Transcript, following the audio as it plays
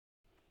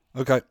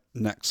Okay,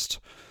 next.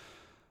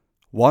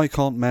 Why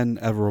can't men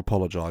ever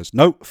apologise?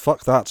 No,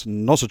 fuck that.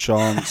 Not a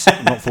chance.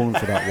 Not falling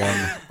for that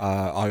one.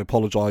 I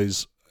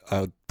apologise.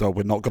 Though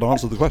we're not going to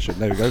answer the question.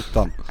 There we go.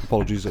 Done.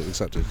 Apologies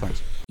accepted.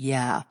 Thanks.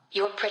 Yeah.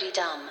 You're pretty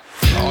dumb.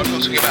 I'm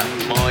not talking about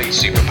my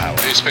superpower.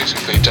 It's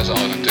basically Desert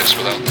Island Discs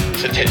without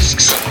the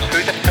discs.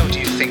 Who the hell do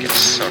you think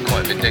it's?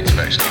 Quite vindictive,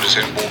 actually. I'm just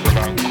going to walk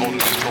around holding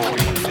his drawing.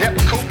 Yep,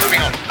 cool,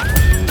 moving on.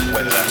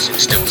 Whether that's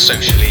instilled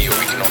socially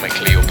or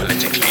economically or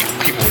politically,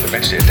 people will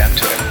eventually adapt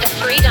to it. The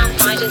Threedumb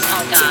Fighters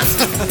podcast.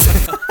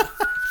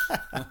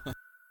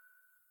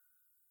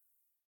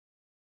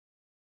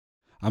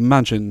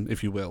 Imagine,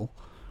 if you will,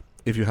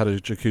 if you had a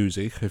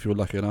jacuzzi, if you were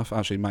lucky enough.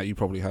 Actually, Matt, you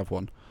probably have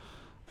one.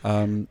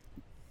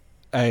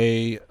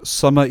 A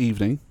summer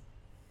evening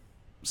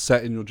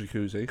set in your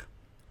jacuzzi.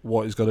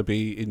 What is going to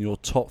be in your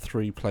top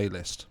 3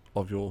 playlist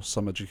of your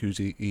summer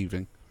jacuzzi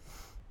evening?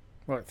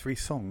 Right, 3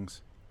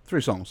 songs.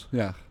 3 songs,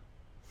 yeah.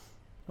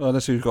 Well,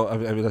 unless you've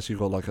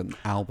got like an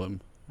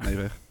album,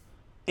 maybe.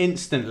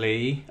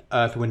 Instantly,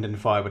 Earth, Wind and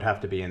Fire would have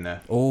to be in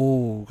there.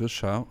 Oh, good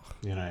shout.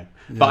 You know,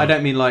 Yeah. but I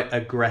don't mean like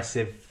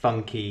aggressive,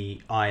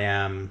 funky. I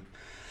am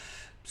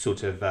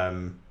sort of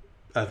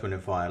Earth, Wind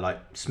and Fire, like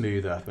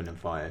smooth Earth, Wind and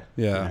Fire.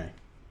 Yeah. You know,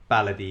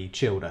 ballady,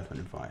 chilled Earth,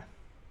 Wind and Fire.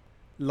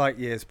 Light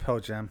Years, Pearl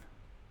Jam.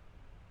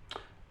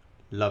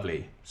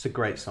 Lovely. It's a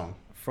great song.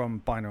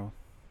 From Binaural.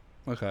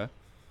 Okay.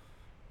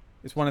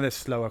 It's one of their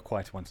slower,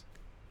 quieter ones.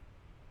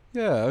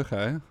 Yeah,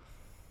 okay.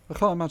 I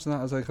can't imagine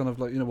that as a kind of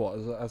like, you know what,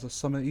 as a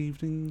summer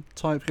evening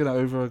type, you know,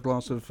 over a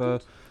glass of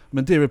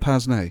Madeira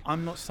Pasnay.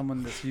 I'm not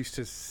someone that's used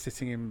to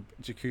sitting in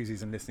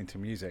jacuzzis and listening to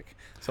music,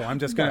 so I'm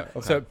just gonna.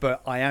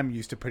 But I am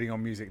used to putting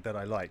on music that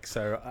I like.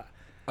 So.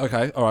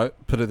 Okay, all right.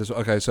 Put it this way.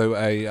 Okay, so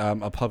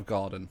a pub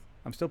garden.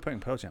 I'm still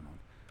putting Pearl Jam on.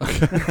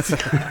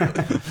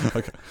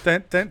 Okay.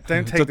 Don't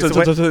take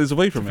this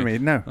away from me.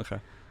 No. Okay.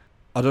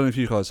 I don't know if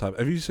you guys have.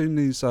 Have you seen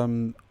these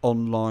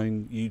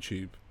online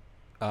YouTube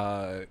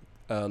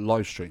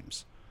live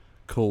streams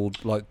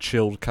called like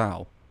Chilled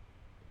Cow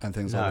and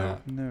things like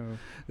that? No.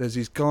 There's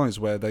these guys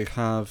where they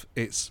have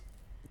it's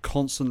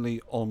constantly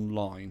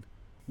online,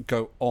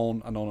 go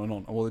on and on and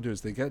on. And what they do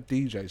is they get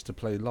DJs to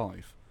play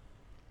live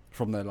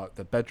from their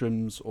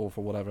bedrooms or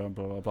for whatever and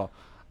blah blah blah.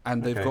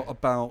 And they've got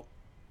about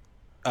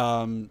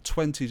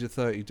 20 to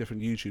 30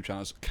 different YouTube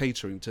channels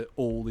catering to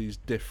all these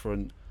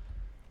different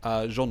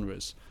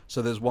genres.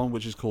 So there's one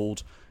which is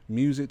called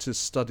Music to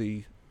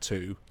Study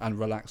To and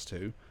Relax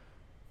To.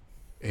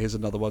 Here's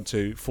another one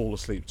to fall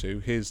asleep to.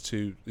 Here's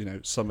to,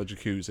 Summer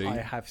Jacuzzi.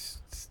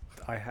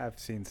 I have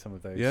seen some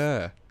of those.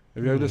 Yeah.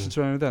 Have you ever listened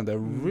to any of them? They're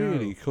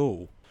really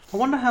cool. I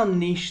wonder how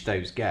niche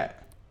those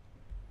get.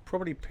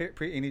 Probably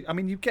pretty niche. I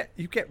mean, you get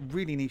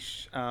really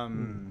niche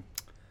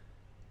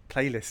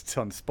playlists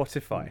on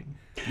Spotify.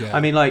 Yeah,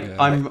 I mean,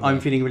 I'm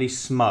feeling really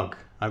smug.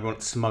 I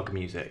want smug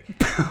music. Do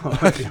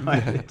you know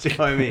what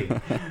I mean?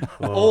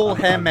 All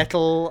hair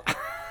metal.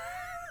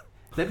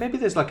 Maybe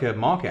there's like a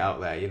market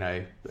out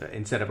there,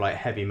 instead of like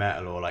heavy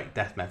metal or like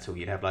death metal,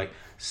 you'd have like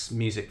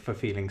music for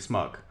feeling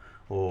smug,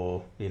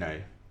 or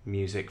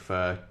music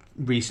for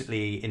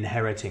recently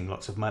inheriting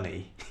lots of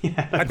money.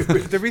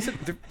 The reason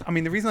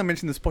I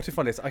mentioned the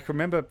Spotify list, I can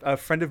remember a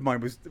friend of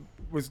mine was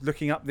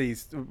looking up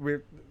these.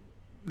 We're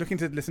looking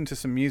to listen to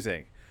some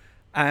music,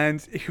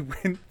 and he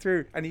went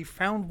through and he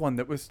found one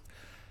that was.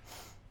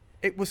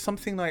 It was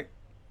something like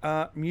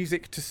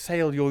music to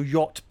sail your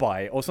yacht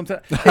by, or something.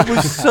 It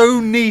was so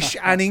niche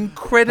and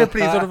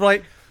incredibly sort of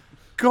like,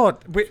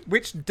 God,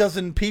 which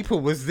dozen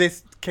people was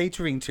this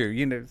catering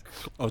to?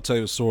 I'll tell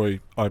you a story.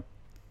 I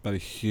made a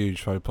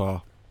huge faux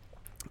pas.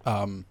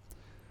 I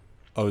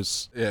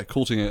was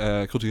courting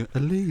a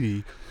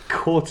lady.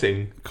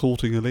 Courting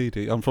a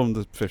lady. I'm from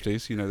the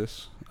 50s. You know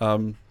this.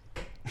 And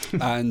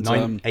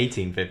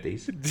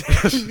 1850s.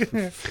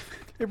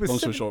 It was long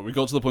story short, we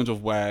got to the point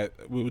of where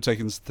we were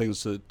taking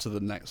things to the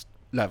next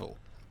level.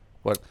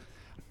 What?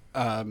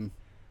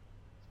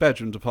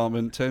 Bedroom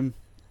department, Tim.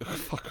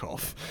 Fuck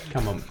off.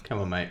 Come on,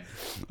 mate.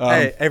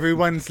 Hey,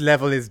 everyone's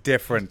level is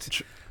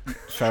different.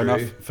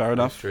 Fair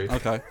enough. True.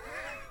 Okay.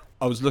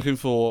 I was looking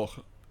for,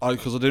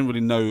 because I didn't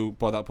really know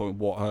by that point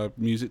what her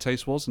music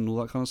taste was and all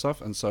that kind of stuff,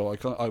 and so I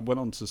went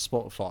onto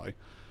Spotify,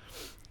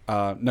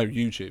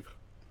 YouTube.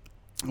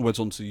 I went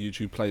onto the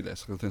YouTube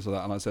playlist and things like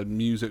that, and I said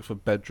music for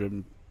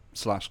bedroom /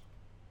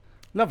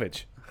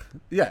 Lovage.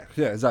 Yeah,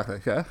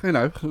 exactly. Yeah,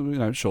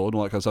 sure, and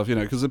all that kind of stuff.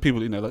 Because the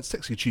people, like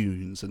sexy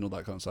tunes and all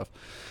that kind of stuff,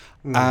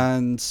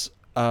 and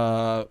kind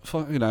of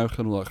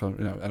all that kind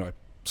of, Anyway,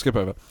 skip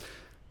over.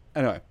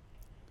 Anyway,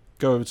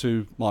 go over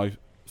to my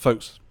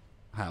folks'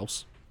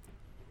 house,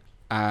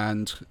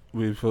 and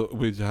we'd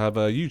have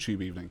a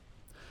YouTube evening.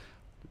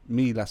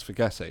 Me less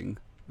forgetting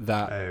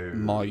that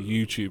my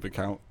YouTube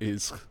account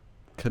is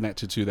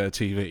connected to their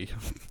TV.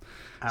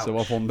 So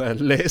up on their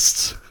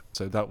list.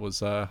 So that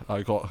was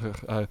I got.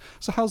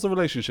 So how's the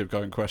relationship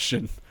going?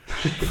 Question.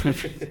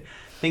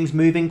 Things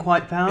moving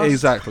quite fast.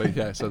 Exactly.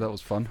 Yeah. So that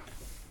was fun.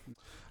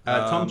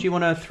 Tom, do you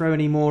want to throw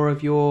any more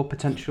of your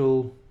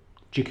potential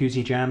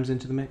jacuzzi jams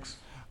into the mix?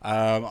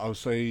 I would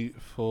say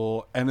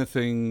for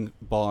anything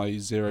by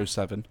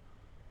 07.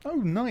 Oh,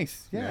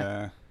 nice.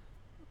 Yeah.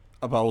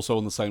 But also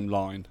on the same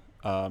line.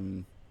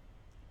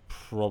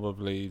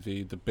 Probably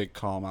the Big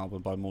Calm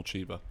album by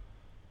Morcheeba.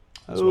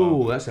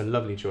 Oh, that's a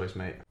lovely choice,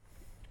 mate.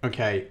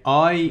 Okay,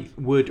 I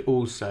would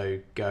also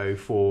go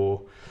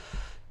for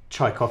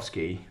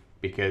Tchaikovsky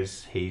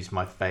because he's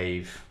my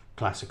fave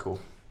classical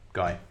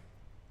guy.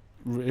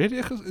 Really?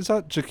 Is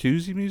that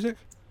jacuzzi music?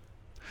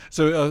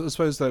 So I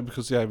suppose that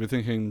because we're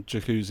thinking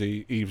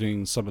jacuzzi,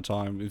 evening,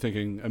 summertime. We're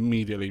thinking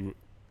immediately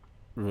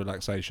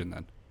relaxation.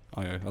 Then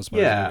I suppose.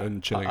 Yeah,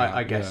 and chilling out.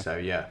 I guess so.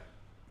 Yeah.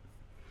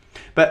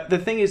 But the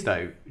thing is,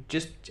 though,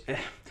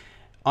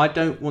 I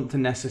don't want to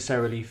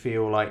necessarily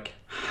feel like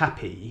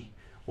happy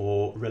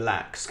or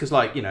relaxed because,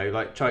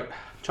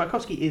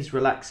 Tchaikovsky is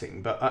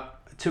relaxing, but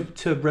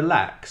to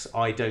relax,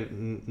 I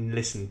don't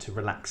listen to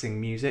relaxing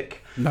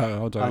music.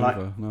 No, I don't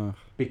either. No.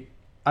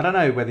 I don't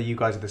know whether you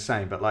guys are the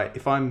same, but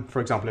if I'm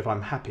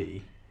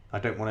happy, I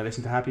don't want to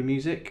listen to happy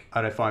music,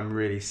 and if I'm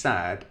really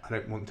sad, I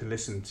don't want to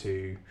listen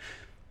to.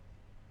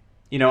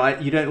 You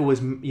don't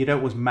always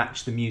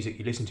match the music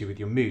you listen to with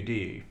your mood, do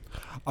you?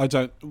 I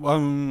don't.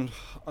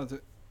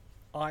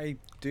 I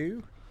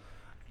do.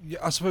 Yeah,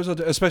 I suppose I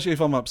do, especially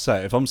if I'm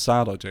upset. If I'm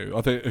sad, I do.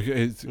 I think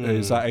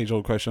it's that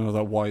age-old question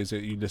of why is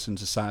it you listen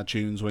to sad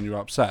tunes when you're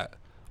upset?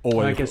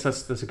 Or I guess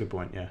that's a good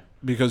point. Yeah,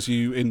 because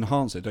you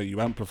enhance it, don't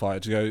you? Amplify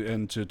it to go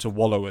and to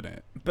wallow in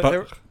it.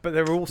 But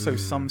there are also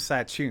some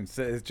sad tunes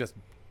that is just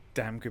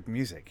damn good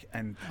music,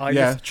 and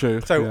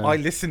true. So I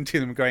listen to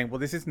them, going, "Well,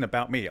 this isn't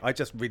about me. I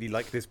just really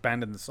like this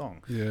band and the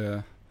song."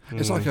 Yeah,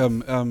 it's like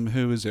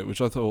who is it?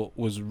 Which I thought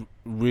was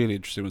really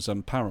interesting was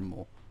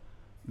Paramore,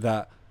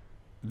 that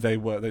they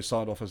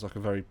started off as like a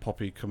very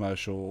poppy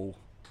commercial,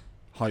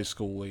 high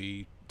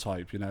school-y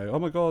type. Oh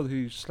my god,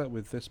 he slept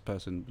with this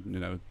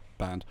person.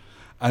 Band,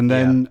 and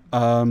then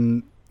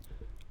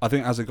I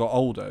think as it got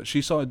older,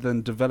 she started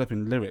then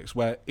developing lyrics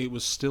where it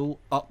was still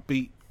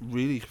upbeat,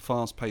 really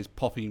fast-paced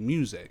poppy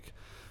music,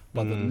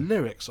 but the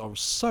lyrics are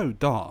so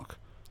dark.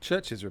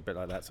 Churches are a bit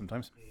like that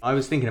sometimes. I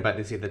was thinking about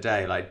this the other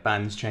day, like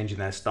bands changing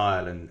their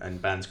style and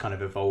bands kind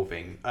of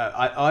evolving.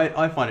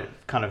 I find it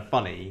kind of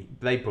funny.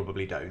 They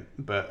probably don't,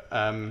 but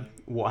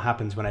what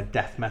happens when a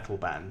death metal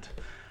band,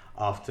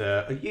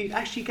 after you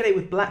actually get it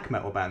with black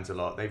metal bands a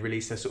lot. They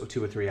release their sort of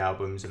 2 or 3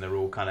 albums and they're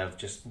all kind of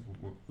just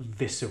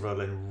visceral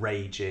and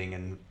raging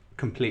and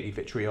completely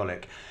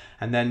vitriolic,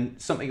 and then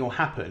something will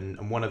happen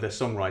and one of the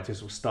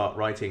songwriters will start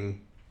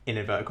writing, in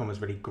inverted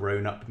commas, really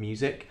grown-up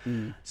music.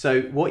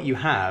 So what you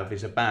have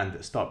is a band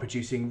that start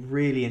producing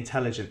really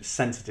intelligent,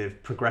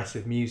 sensitive,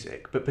 progressive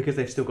music, but because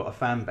they've still got a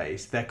fan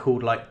base, they're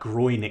called like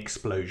Groin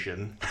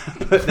Explosion,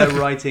 but they're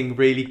writing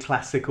really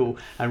classical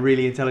and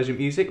really intelligent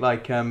music.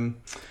 Like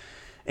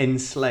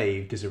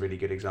Enslaved is a really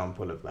good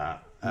example of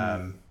that.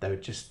 They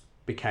just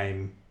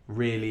became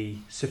really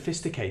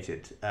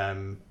sophisticated.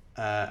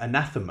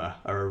 Anathema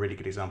are a really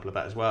good example of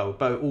that as well.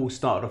 Both all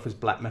started off as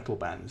black metal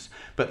bands,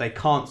 but they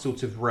can't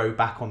sort of row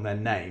back on their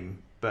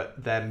name,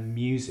 but their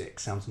music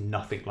sounds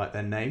nothing like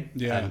their name.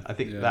 Yeah, and I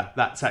think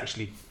that's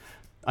actually,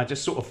 I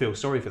just sort of feel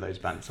sorry for those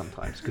bands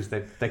sometimes because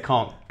they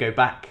can't go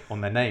back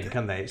on their name,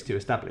 can they? It's too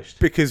established.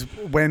 Because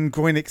when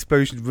Groin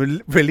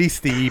Explosion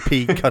released the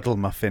EP Cuddle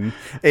Muffin,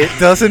 it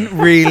doesn't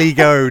really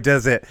go,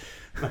 does it?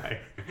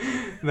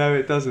 No,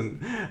 it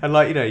doesn't. And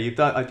I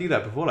do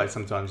that before. Like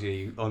sometimes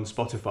on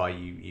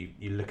Spotify,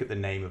 you look at the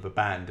name of a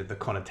band and the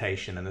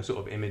connotation and the sort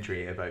of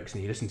imagery it evokes,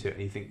 and you listen to it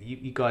and you think,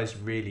 you guys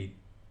really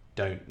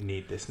don't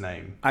need this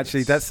name.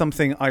 Actually, that's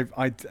something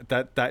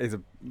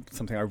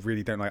something I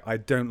really don't like. I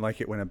don't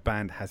like it when a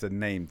band has a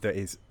name that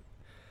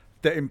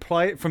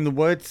imply from the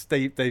words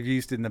they've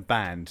used in the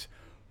band,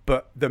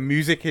 but the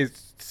music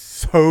is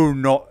so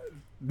not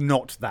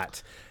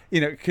that.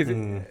 Because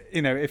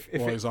if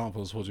what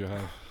examples would you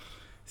have?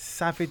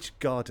 Savage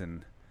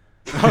Garden.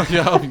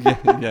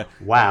 Yeah.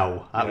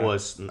 Wow, I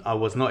was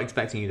not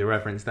expecting you to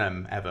reference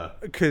them ever.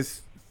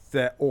 Because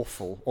they're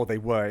awful, or they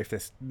were. If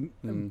this,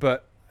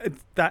 but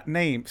that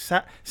name,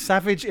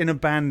 Savage in a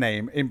band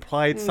name,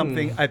 implied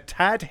something a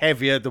tad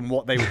heavier than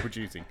what they were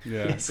producing.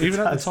 Yeah, Yes, even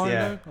at the does,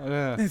 time,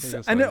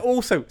 though. And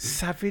also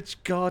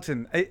Savage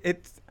Garden.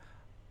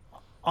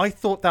 I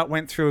thought that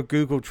went through a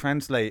Google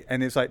Translate,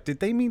 and it's like, did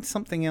they mean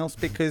something else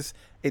because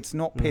it's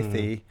not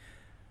pithy?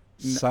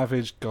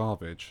 Savage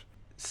garbage.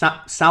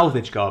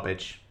 Salvage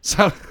garbage.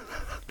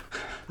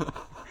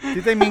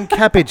 Did they mean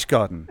cabbage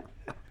garden?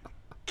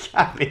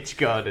 Cabbage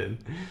garden.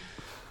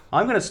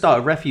 I'm going to start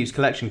a refuse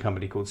collection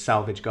company called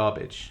Salvage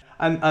Garbage,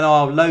 and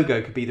our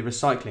logo could be the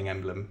recycling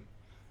emblem.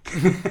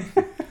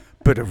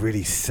 But a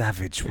really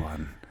savage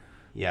one.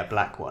 Yeah,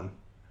 black one.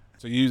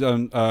 So you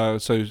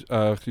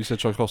you said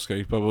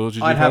Tchaikovsky, but what did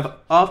you do? I'd have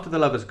After the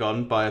Lover's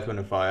Gone by Earth, Wind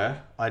and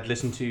Fire. I'd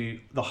listen to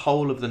the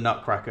whole of the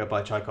Nutcracker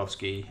by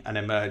Tchaikovsky and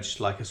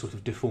emerge like a sort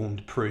of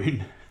deformed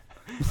prune.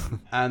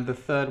 And the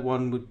third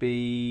one would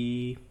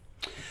be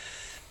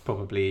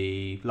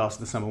probably Last of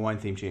the Summer Wine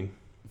theme tune.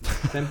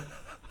 Tim?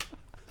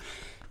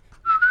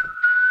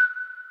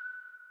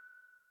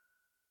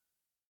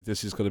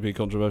 This is going to be a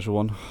controversial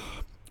one.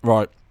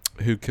 Right,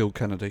 who killed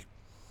Kennedy?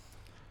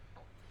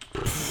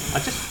 I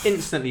just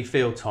instantly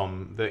feel,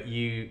 Tom, that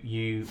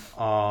you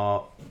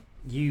are.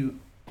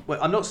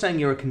 Well, I'm not saying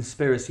you're a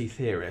conspiracy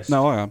theorist.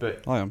 No, I am.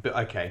 But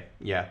okay,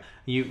 yeah.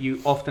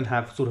 You often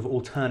have sort of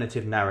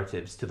alternative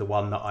narratives to the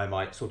one that I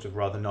might sort of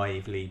rather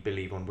naively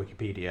believe on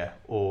Wikipedia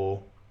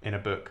or in a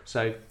book.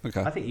 So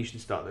Okay. I think you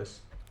should start this.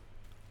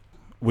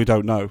 We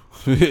don't know.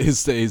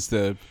 is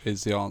the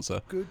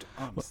answer. Good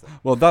answer.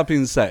 Well, that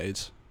being said,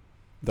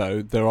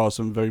 though, there are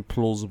some very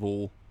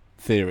plausible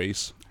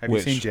theories. Have you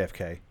seen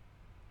JFK?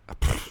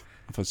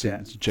 If I've seen Yeah.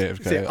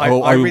 JFK, See,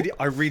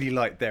 I really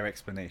like their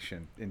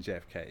explanation in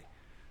JFK,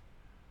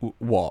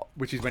 what?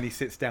 which is when he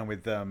sits down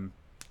with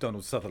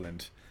Donald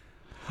Sutherland.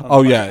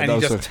 Oh yeah, and that he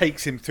was just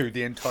takes him through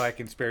the entire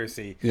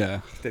conspiracy.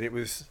 yeah. That it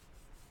was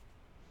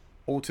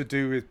all to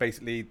do with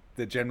basically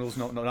the generals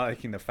not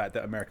liking the fact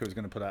that America was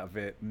going to put out of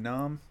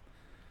Vietnam.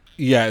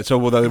 Yeah,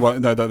 so they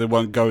weren't. No, they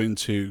weren't going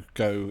to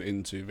go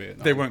into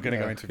Vietnam. They weren't going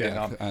to go into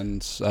Vietnam.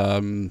 And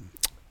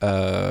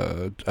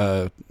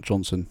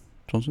Johnson,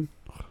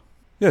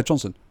 yeah,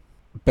 Johnson,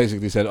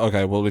 basically said,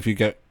 okay, well, if you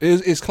get,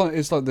 it's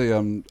like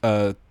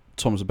the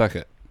Thomas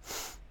Becket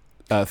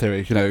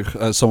theory. You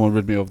know, someone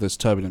rid me of this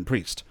turbulent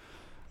priest.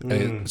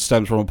 It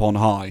stems from upon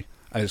high,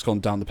 and it's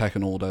gone down the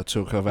pecking order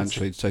to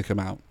eventually take him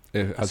out,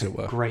 as it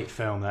were. Great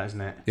film, that,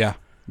 isn't it?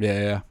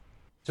 Yeah.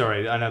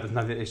 Sorry, I know there's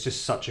nothing. It's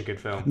just such a good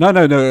film. No.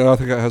 I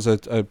think it has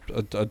a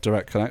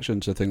direct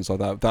connection to things like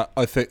that. That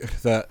I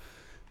think that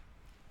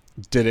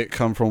did it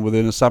come from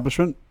within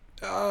establishment?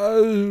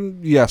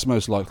 Yes,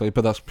 most likely,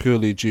 but that's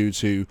purely due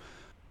to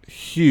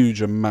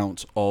huge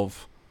amount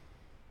of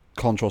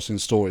contrasting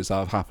stories that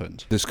have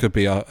happened. This could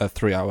be a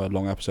 3-hour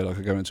long episode. I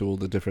could go into all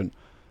the different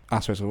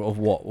aspects of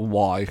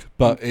why,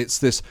 but it's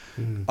this.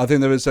 I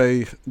think there's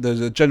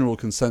a general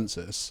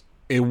consensus.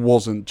 It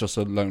wasn't just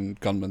a lone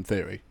gunman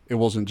theory. It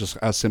wasn't just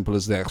as simple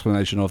as the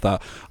explanation of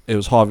that. It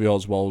was Harvey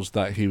Oswald's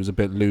that he was a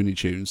bit Looney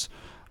Tunes,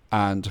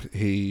 and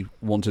he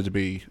wanted to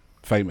be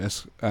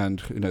famous,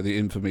 and you know the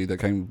infamy that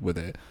came with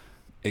it.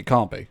 It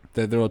can't be.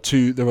 There are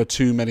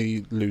too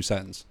many loose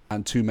ends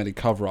and too many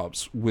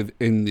cover-ups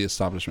within the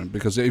establishment.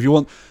 Because if you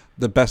want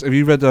the best, have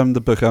you read the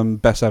book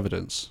Best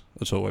Evidence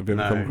at all? Have you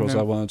ever come across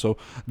that one at all?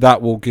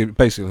 That will give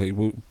basically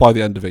by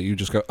the end of it, you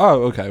just go,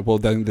 oh, okay. Well,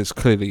 then this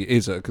clearly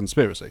is a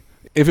conspiracy.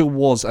 If it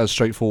was as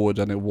straightforward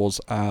and it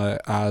was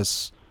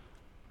as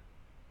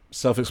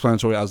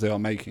self-explanatory as they are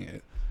making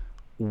it,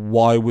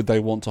 why would they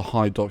want to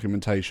hide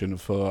documentation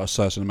for a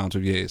certain amount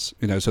of years?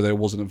 You know, so there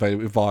wasn't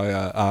available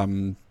via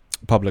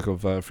Public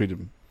of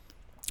Freedom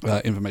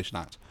Information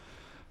Act.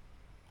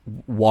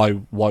 Why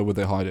would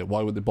they hide it?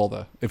 Why would they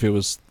bother if it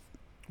was?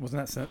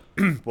 Wasn't that so?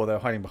 Well, they were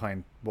hiding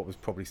behind what was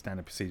probably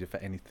standard procedure for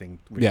anything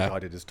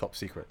regarded as top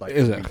secret, like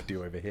is we it?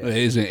 do over here. It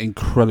is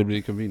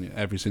incredibly convenient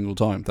every single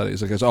time that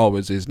is the case. Oh,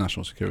 it's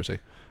national security.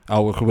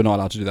 Oh, we're not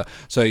allowed to do that.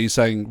 So he's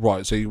saying,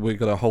 right, so we're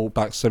going to hold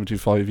back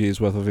 75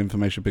 years worth of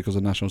information because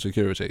of national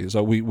security.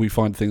 So we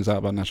find things out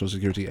about national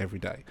security every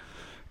day.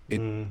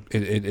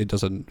 It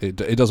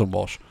doesn't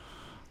wash.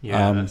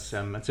 Yeah, that's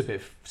a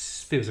bit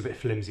feels a bit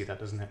flimsy, that,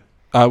 doesn't it?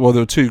 Well,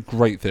 there were two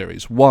great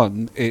theories.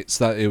 One, it's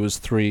that it was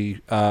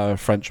 3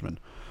 Frenchmen.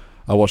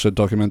 I watched a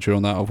documentary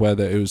on that of where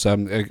it was.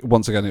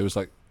 Once again, it was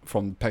like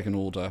from pecking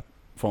order,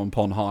 from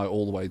upon high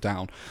all the way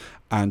down,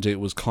 and it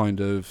was kind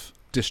of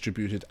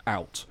distributed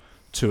out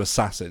to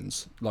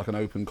assassins like an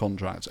open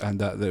contract, and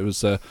that there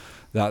was that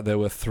there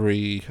were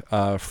 3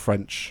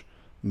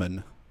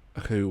 Frenchmen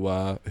who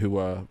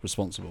were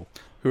responsible.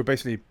 Who were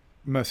basically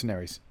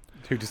mercenaries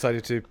who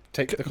decided to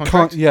take the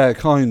contract.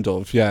 Kind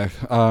of.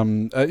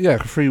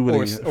 Free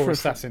willing or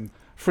assassin.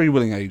 Free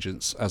willing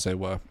agents, as they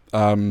were.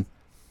 And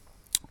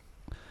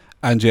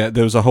yeah,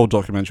 there was a whole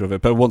documentary of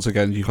it. But once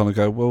again, you kind of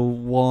go, well,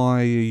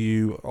 why are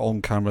you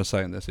on camera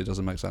saying this? It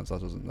doesn't make sense. I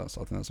think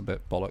that's a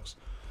bit bollocks.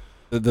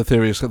 The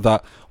theory is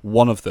that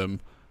one of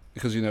them,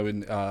 because you know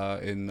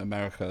in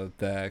America,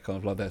 they're kind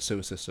of like their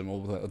sewer system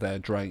or their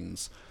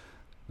drains,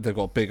 they've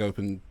got big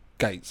open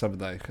gates, haven't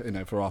they? You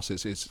know, for us,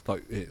 it's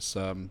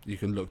you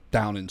can look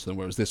down into them,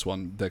 whereas this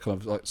one, they're kind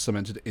of like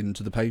cemented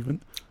into the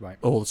pavement, right,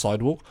 or the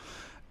sidewalk.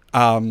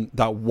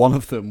 That one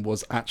of them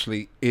was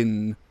actually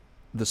in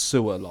the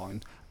sewer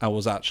line and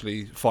was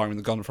actually firing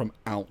the gun from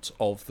out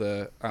of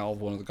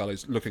one of the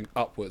gullies, looking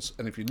upwards.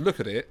 And if you look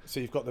at it, so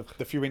you've got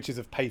the few inches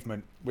of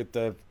pavement with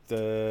the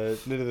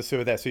lid of the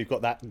sewer there, so you've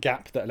got that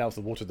gap that allows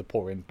the water to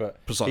pour in,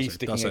 but precisely, he's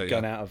sticking a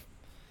gun out of.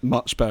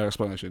 Much better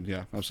explanation,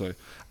 yeah, absolutely.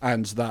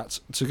 And that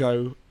to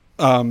go.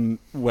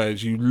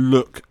 Whereas you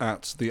look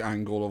at the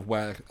angle of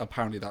where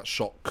apparently that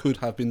shot could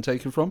have been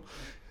taken from,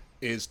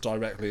 is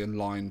directly in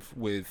line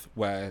with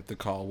where the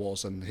car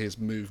was and his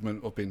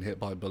movement of being hit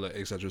by a bullet,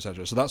 etc.,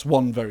 etc. So that's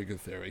one very good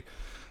theory,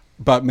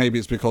 but maybe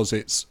it's because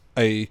it's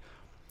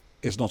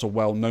not a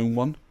well-known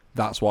one.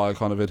 That's why I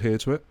kind of adhere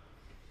to it,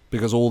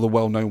 because all the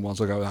well-known ones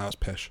I go, that's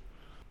pish.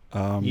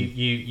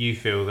 You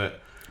feel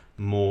that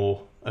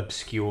more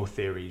obscure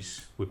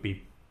theories would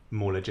be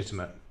more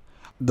legitimate.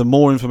 The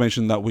more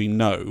information that we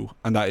know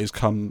and that is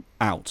come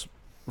out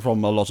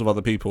from a lot of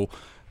other people,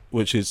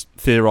 which is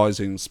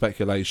theorizing,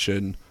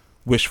 speculation,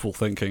 wishful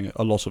thinking,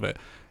 a lot of it.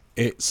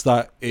 It's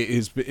that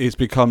it's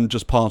become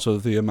just part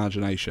of the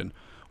imagination.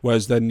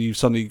 Whereas then you've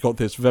suddenly got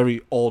this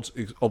very odd,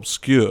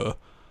 obscure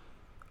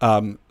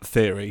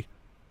theory,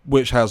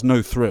 which has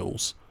no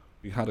thrills.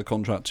 We had a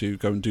contract to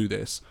go and do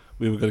this.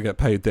 We were going to get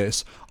paid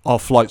this. Our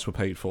flights were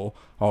paid for.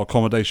 Our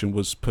accommodation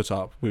was put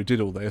up. We did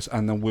all this,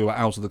 and then we were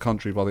out of the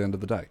country by the end of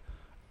the day.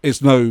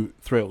 It's no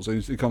thrills.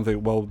 And you kind of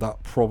think, well,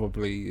 that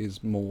probably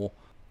is more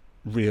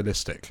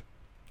realistic,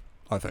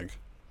 I think.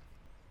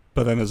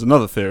 But then there's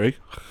another theory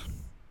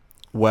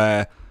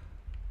where,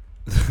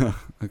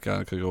 okay,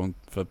 I could go on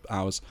for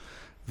hours,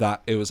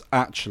 that it was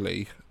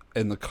actually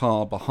in the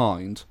car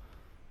behind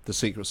the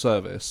Secret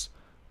Service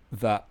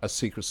that a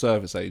Secret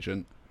Service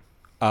agent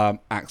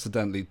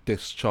accidentally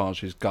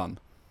discharged his gun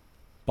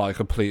by a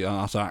complete and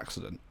utter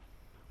accident,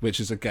 which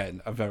is,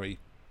 again, a very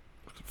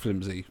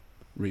flimsy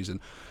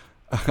reason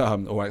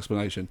or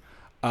explanation.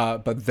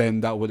 But then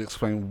that would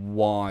explain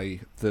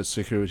why the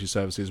security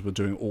services were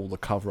doing all the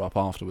cover-up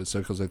afterwards. So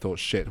because they thought,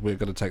 shit, we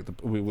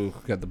will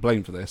get the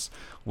blame for this.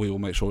 We will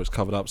make sure it's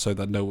covered up so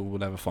that no one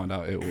will ever find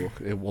out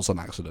it was an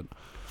accident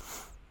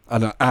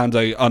and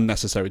a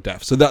unnecessary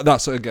death. So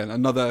that's again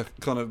another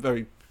kind of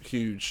very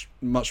huge,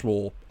 much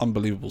more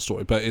unbelievable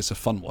story, but it's a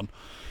fun one.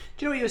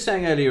 Do you know what you were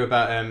saying earlier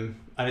about, and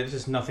this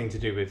has nothing to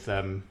do with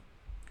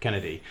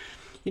Kennedy.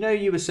 You know,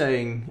 you were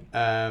saying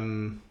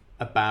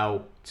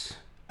about,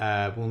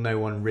 will no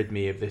one rid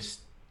me of this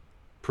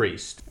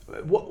priest?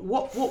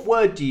 What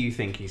word do you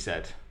think he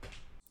said?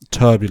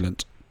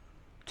 Turbulent.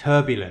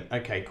 Turbulent.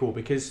 Okay, cool.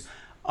 Because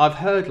I've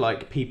heard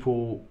like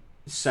people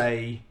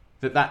say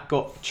that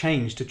got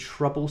changed to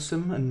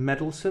troublesome and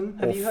meddlesome.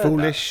 Have you heard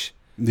foolish?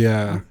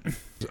 Yeah.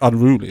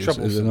 Unruly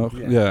is enough.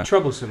 Yeah. Yeah.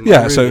 Troublesome.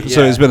 Yeah, unruly,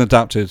 so it's been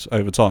adapted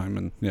over time,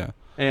 and yeah.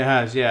 It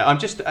has, yeah. I'm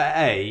just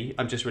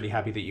really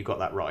happy that you got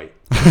that right.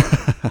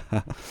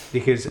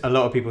 Because a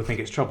lot of people think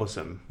it's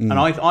troublesome. And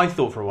I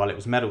thought for a while it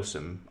was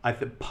meddlesome.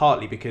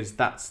 Partly because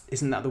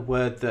isn't that the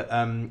word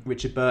that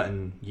Richard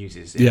Burton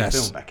uses in the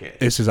film Beckett?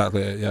 It's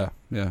exactly it,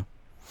 yeah.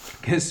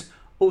 Because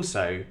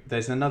also,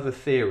 there's another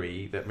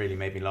theory that really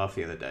made me laugh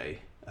the other day.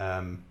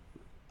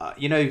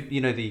 You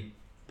know the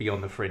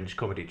Beyond the Fringe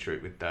comedy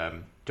troupe with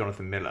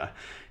Jonathan Miller.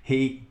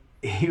 He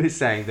was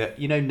saying that,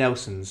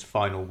 Nelson's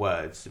final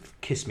words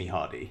of "Kiss me,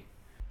 Hardy."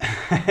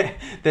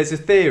 There's a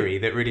theory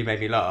that really made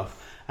me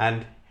laugh,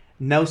 and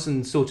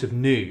Nelson sort of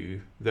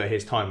knew that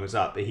his time was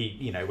up. That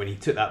he, when he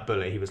took that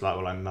bullet, he was like,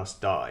 "Well, I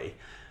must die.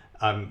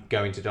 I'm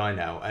going to die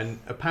now." And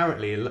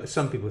apparently,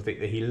 some people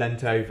think that he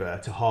leant over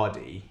to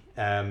Hardy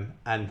and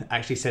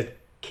actually said,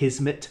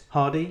 "Kismet,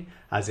 Hardy,"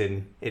 as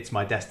in "It's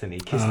my destiny,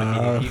 kismet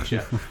in the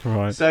future."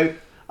 Right. So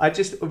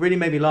it really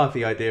made me laugh,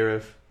 the idea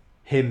of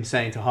him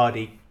saying to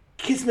Hardy,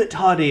 "Kismet,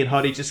 Hardy," and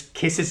Hardy just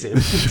kisses him.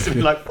 So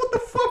we're like, what the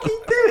fuck are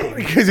you doing?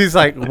 Because he's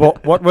like,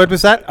 what word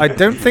was that? I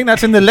don't think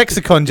that's in the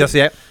lexicon just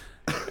yet.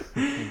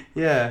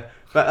 Yeah,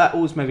 but that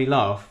always made me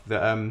laugh,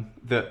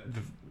 that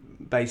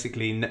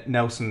basically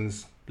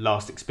Nelson's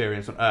last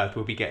experience on Earth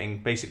will be getting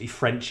basically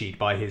Frenchied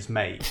by his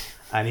mate,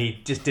 and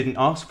he just didn't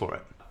ask for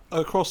it.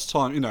 Across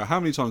time,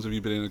 how many times have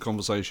you been in a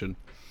conversation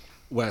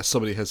where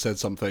somebody has said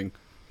something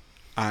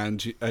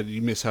and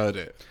you misheard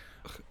it?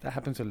 That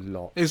happens a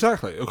lot.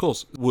 Exactly, of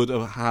course, would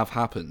have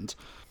happened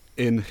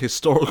in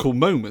historical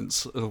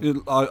moments.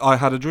 I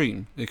had a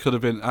dream. It could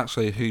have been,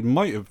 actually, he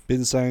might have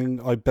been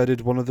saying, I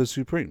bedded one of the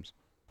Supremes.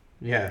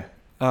 Yeah.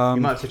 He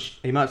might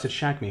have said,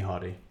 "Shag me,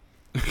 Hardy."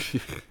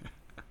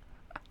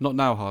 Not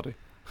now, Hardy.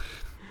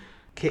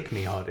 Kick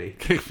me, Hardy.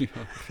 Kick me,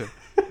 Hardy.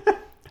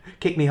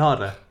 Kick me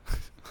harder.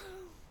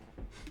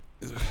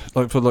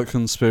 For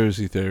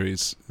conspiracy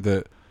theories,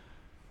 that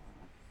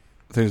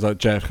things like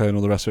JFK and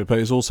all the rest of it, but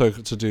it's also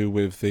to do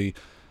with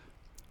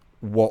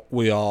what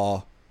we're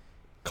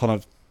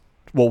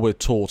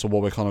taught or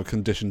what we're kind of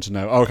conditioned to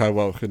know. Okay,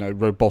 well,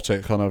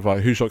 robotic kind of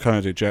like, who shot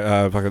Kennedy?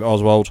 Fucking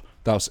Oswald.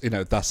 That's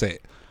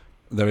it.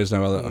 There is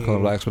no other kind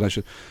of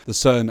explanation. There's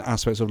certain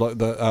aspects of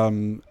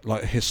the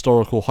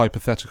historical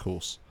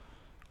hypotheticals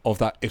of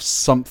that. If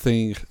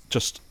something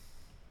just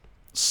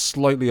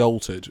slightly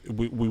altered,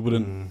 we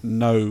wouldn't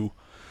know.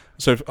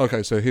 So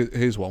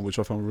here's one which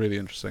I found really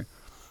interesting.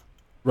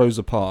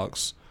 Rosa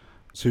Parks,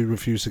 who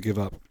refused to give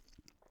up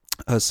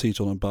her seat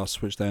on a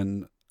bus, which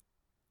then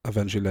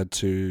eventually led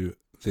to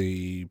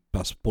the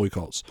bus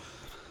boycotts.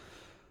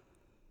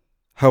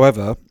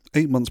 However,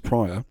 8 months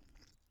prior,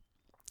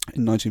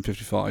 in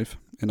 1955,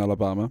 in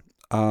Alabama,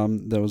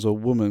 there was a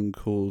woman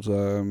called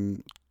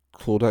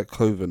Claudette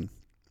Colvin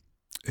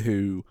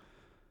who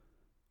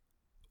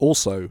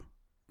also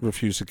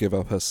refused to give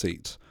up her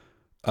seat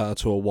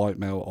to a white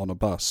male on a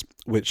bus,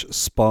 which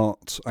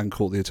sparked and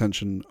caught the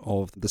attention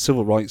of the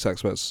civil rights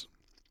experts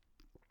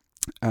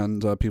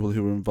and people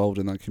who were involved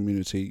in that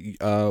community.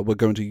 Were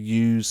going to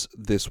use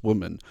this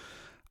woman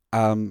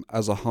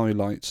as a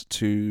highlight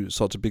to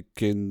start to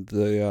begin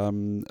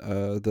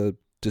the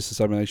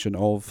dissemination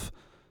of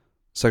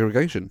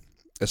segregation,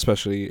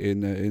 especially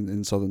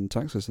in southern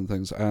Texas and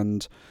things.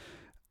 And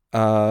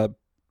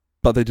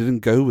but they didn't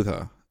go with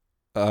her.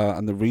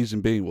 And the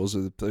reason being was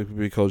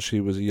because she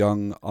was a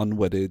young,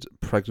 unwedded,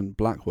 pregnant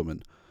black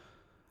woman.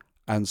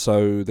 And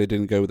so they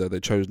didn't go with her. They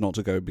chose not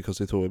to go because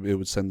they thought it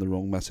would send the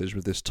wrong message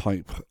with this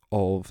type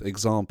of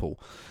example.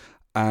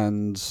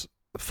 And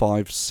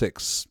 5,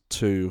 6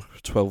 to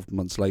 12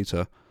 months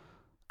later,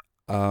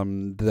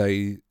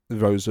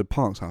 Rosa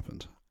Parks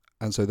happened.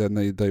 And so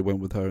then they went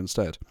with her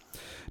instead.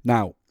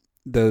 Now,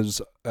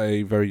 there's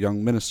a very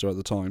young minister at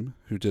the time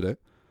who did it,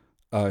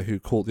 who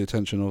caught the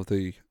attention of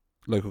the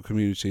local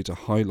community to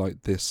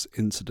highlight this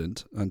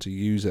incident and to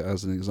use it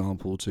as an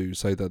example to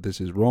say that this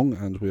is wrong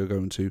and we are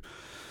going to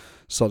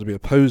start to be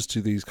opposed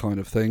to these kind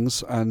of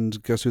things.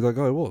 And guess who that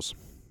guy was?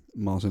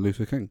 Martin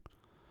Luther King.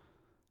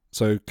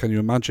 So can you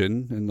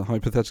imagine, in the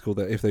hypothetical,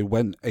 that if they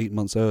went 8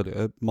 months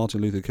earlier,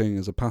 Martin Luther King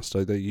is a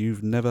pastor that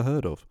you've never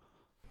heard of?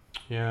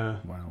 Yeah.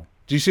 Wow.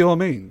 Do you see what I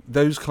mean?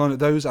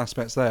 Those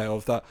aspects there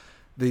of that,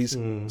 these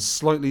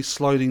slightly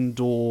sliding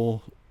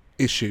door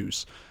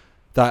issues.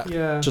 That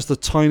just the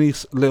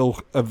tiniest little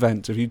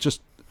event, if you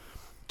just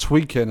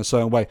tweak it in a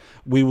certain way,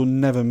 we will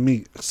never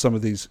meet some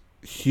of these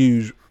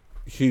huge,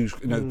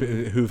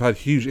 who've had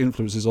huge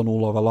influences on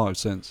all of our lives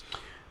since.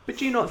 But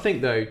do you not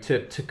think, though,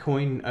 to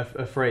coin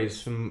a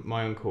phrase from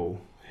my uncle,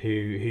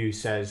 who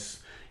says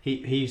he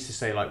used to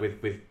say, like,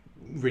 with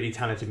really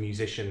talented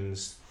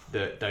musicians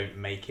that don't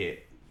make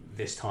it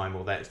this time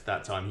or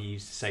that time, he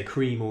used to say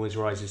cream always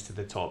rises to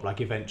the top.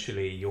 Like,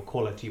 eventually your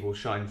quality will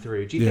shine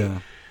through. Do you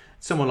think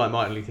someone like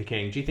Martin Luther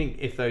King, do you think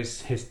if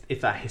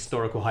that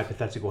historical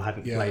hypothetical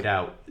hadn't played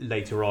out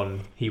later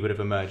on, he would have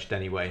emerged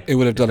anyway? It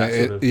would have done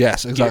it.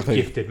 Yes, exactly.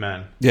 Gifted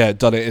man. Yeah,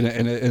 done it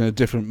in a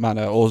different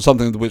manner, or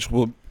something which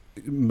will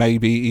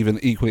maybe even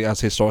equally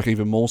as historic,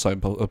 even more so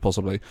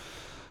possibly.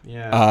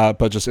 Yeah.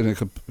 But just in a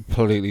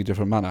completely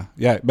different manner.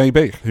 Yeah,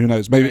 maybe. Who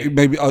knows? Maybe.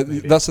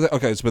 That's the thing.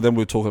 Okay. So, but then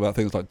we're talking about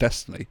things like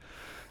destiny,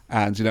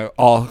 and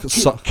our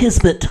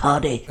Kismet,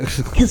 Hardy.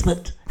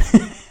 Kismet.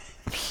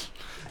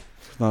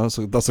 No,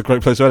 that's a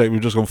great place to edit. We've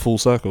just gone full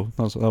circle.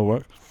 That'll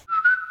work.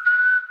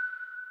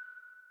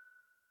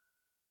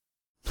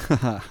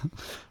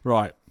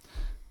 Right.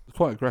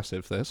 Quite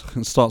aggressive, this.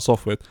 It starts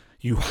off with,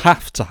 you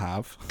have to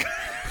have...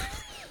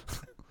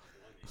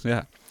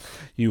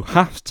 You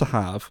have to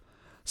have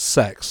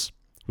sex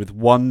with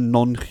one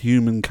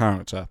non-human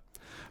character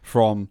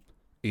from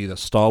either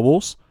Star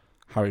Wars,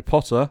 Harry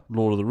Potter,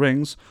 Lord of the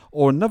Rings,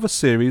 or another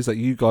series that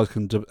you guys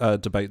can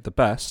debate the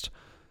best.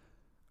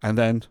 And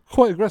then,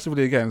 quite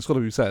aggressively again, it's got to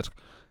be said,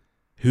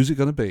 who's it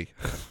going to be?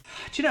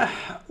 Do you know,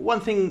 one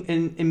thing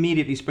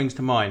immediately springs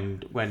to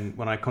mind when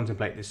I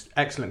contemplate this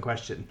excellent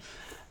question,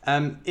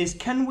 is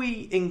can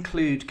we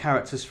include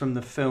characters from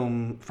the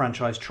film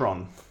franchise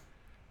Tron?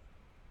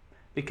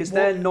 Because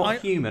they're not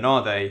human,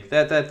 are they?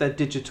 They're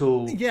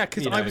digital. Yeah,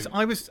 because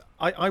I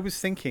was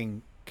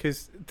thinking,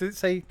 because did it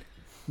say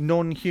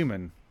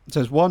non-human? It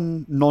says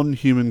one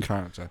non-human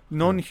character.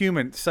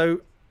 Non-human.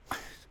 So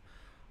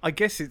I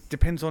guess it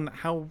depends on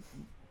how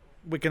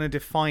we're going to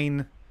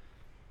define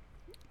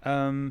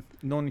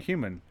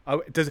non-human.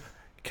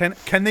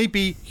 Can they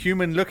be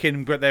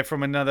human-looking, but they're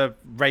from another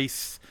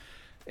race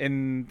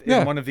in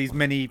one of these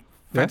many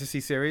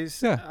fantasy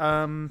series?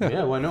 Yeah.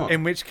 Yeah, why not?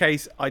 In which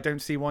case, I don't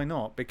see why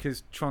not,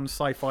 because Tron's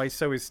sci-fi,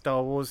 so is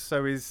Star Wars,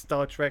 so is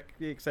Star Trek,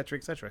 etc.,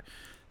 etc.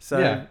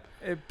 So,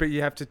 but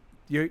you have to.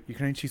 You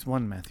can only choose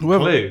one, Matthew.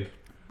 Clue.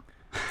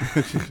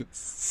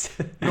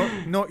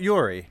 Not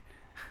Yuri.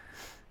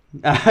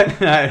 No,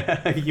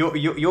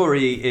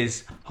 Yuri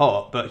is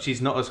hot, but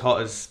she's not as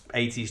hot as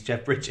 80s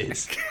Jeff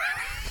Bridges.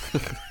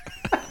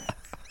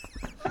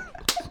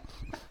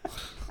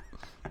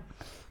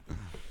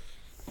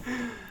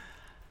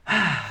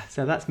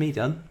 So that's me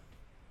done.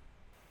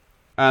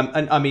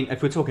 And I mean,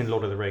 if we're talking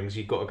Lord of the Rings,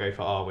 you've got to go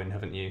for Arwen,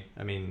 haven't you?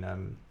 I mean,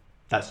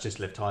 that's just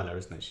Liv Tyler,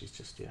 isn't it? She's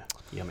just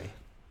yummy.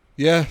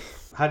 Yeah.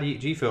 How do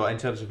you feel in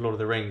terms of Lord of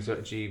the Rings?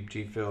 Do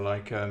you feel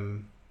like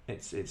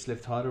it's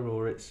Liv Tyler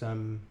or it's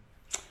who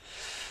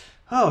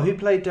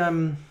played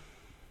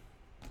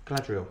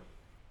Galadriel?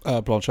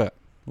 Blanchett,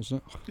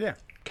 wasn't it? Yeah.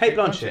 Kate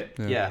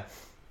Blanchett. Yeah.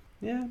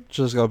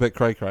 She does go a bit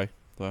cray-cray,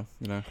 though,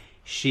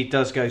 She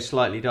does go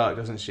slightly dark,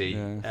 doesn't she?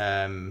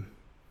 Yeah.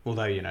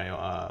 Although,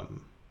 I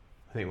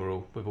think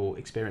we've all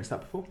experienced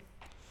that before.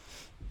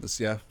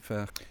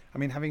 Fair. I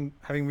mean, having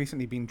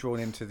recently been drawn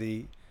into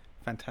the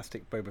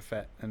fantastic Boba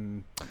Fett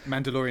and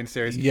Mandalorian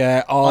series,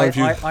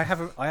 I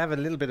have a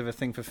little bit of a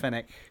thing for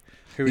Fennec,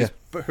 who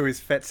is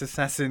Fett's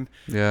assassin.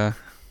 Yeah.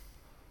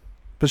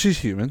 But she's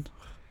human.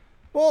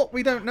 Well,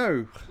 we don't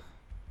know.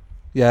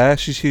 Yeah,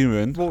 she's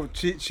human. Well,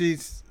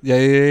 she's...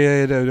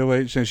 Yeah. No,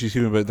 wait. No, she's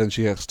human, but then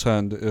she gets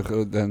turned...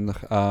 robotic.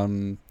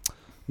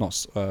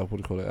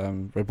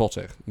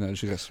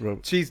 She gets...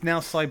 She's now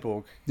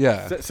cyborg.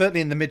 Yeah. Certainly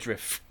in the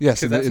midriff.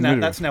 Yes,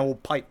 that's now all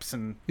pipes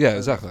and... Yeah,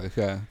 exactly,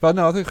 yeah. But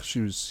no, I think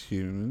she was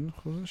human,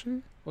 wasn't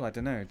she? Well, I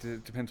don't know.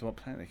 It depends on what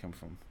planet they come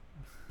from.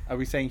 Are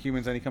we saying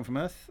humans only come from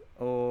Earth,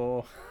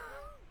 or...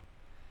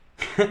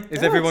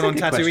 Is everyone on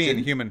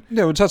Tatooine human?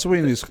 Yeah, well,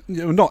 Tatooine is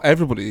not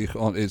everybody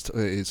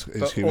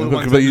is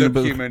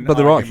human, but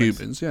there are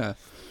humans. Yeah.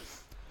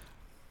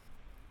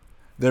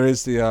 There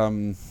is the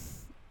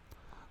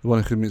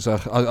one who meets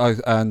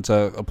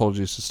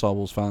apologies to Star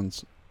Wars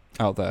fans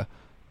out there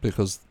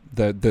because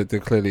there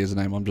clearly is a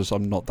name.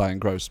 I'm not that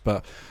engrossed,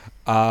 but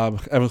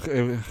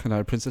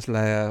Princess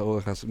Leia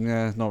or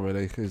not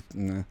really.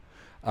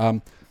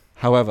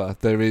 However,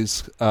 there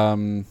is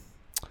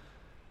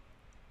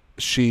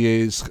she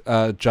is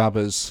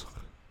Jabba's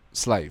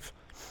slave.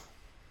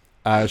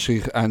 She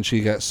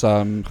gets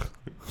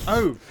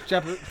Oh,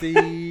 Jabba, with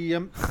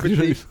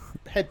the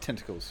head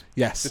tentacles.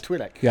 yes, The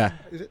Twi'lek. Yeah.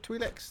 Is it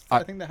Twi'leks?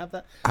 I think they have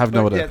that. I have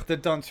no idea. Yeah, the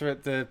dancer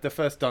at the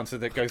first dancer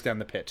that goes down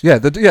the pit. Yeah,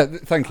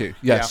 thank you.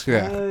 Yes,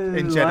 yeah.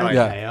 In Jedi.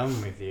 Okay,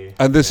 I'm with you.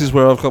 And this is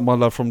where I've got my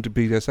love from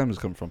BDSM has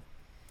come from.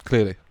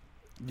 Clearly.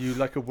 You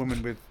like a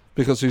woman with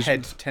Because she's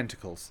head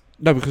tentacles.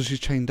 no, because she's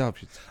chained up.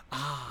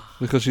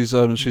 Because she's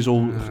all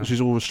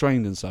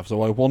restrained and stuff.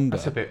 So I wonder.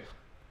 It's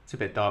a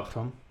bit dark,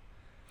 Tom.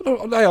 No,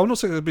 I'm not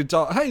saying it's a bit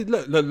dark. Hey,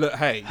 look.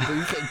 Hey,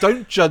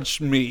 don't judge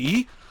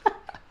me.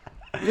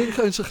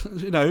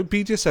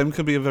 BDSM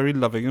can be a very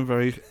loving and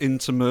very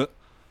intimate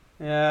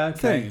Yeah,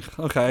 okay. thing.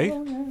 Okay.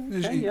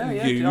 Yeah.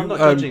 You, I'm not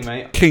judging,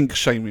 mate. Kink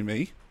shaming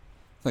me.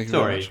 Thank you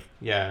very Sorry. much.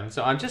 Yeah.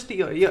 So I'm just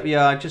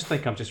I just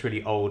think I'm just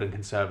really old and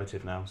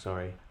conservative now.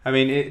 Sorry. I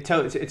mean,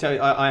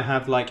 I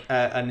have like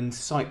an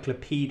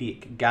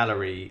encyclopedic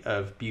gallery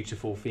of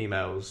beautiful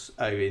females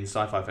in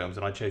sci-fi films,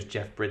 and I chose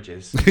Jeff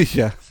Bridges.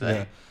 Yeah. So,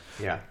 Yeah.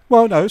 yeah.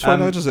 Well, no, it's fine.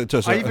 No, just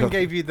I even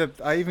gave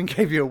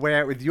you a way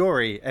out with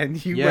Yori,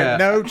 and you Yeah. went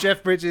no,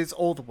 Jeff Bridges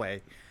all the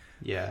way.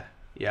 Yeah.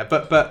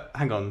 But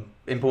hang on.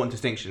 Important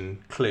distinction.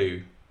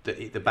 Clue.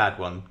 The bad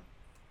one.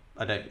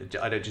 I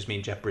don't just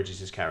mean Jeff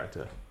Bridges'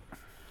 character.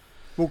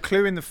 Well,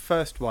 Clue in the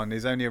first one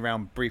is only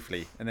around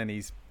briefly, and then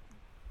he's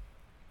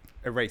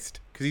erased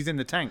because he's in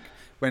the tank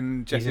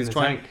when Jeff is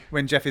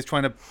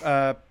trying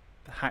to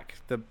hack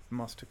the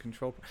master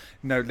control.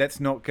 No, let's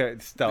not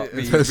start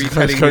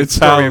retelling the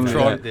story of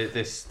Tron.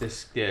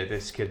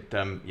 This could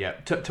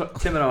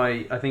Tim and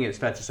I think it's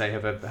fair to say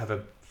have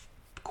a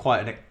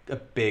quite a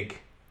big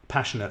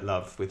passionate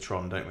love with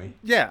Tron, don't we?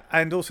 Yeah,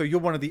 and also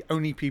you're one of the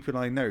only people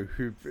I know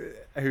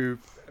who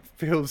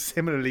feels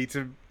similarly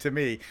to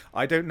me.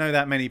 I don't know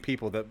that many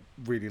people that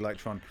really like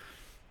Tron.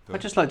 I'd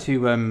just like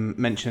to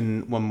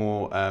mention one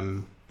more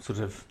sort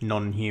of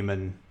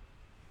non-human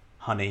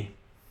honey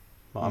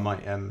that I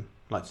might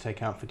like to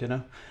take out for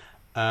dinner.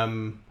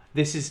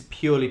 This is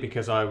purely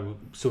because I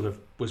sort of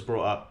was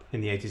brought up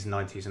in the 80s and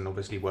 90s and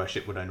obviously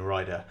worship Winona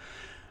Ryder.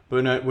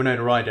 But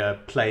Winona Ryder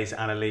plays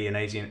Anna Lee in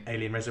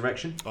Alien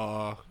Resurrection.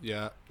 Oh,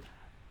 yeah.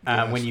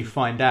 And when you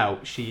find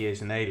out she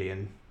is an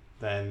alien,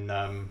 then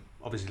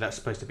obviously that's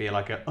supposed to be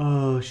like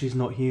she's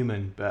not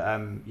human. But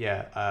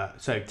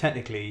so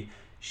technically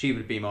she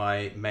would be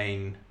my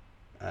main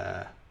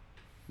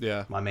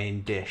my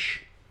main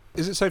dish.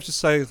 Is it safe to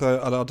say,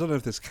 though, and I don't know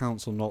if this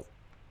counts or not,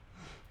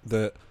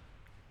 that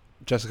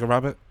Jessica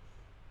Rabbit?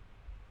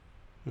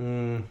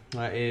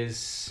 That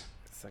is...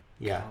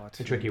 It's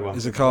a tricky one.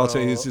 It's a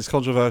cartoon. It's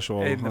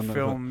controversial. In the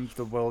film,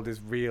 the world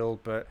is real,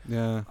 but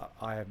yeah,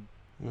 I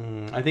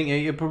think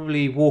you're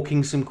probably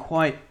walking some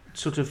quite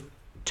sort of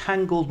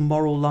tangled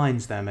moral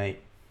lines there,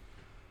 mate.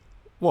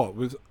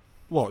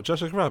 What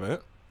Jessica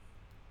Rabbit?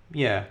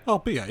 Yeah. Oh,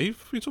 behave.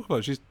 What are you talking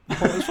about? She's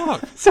hot as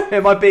fuck. Sorry,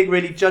 am I being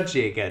really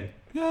judgy again?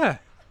 Yeah.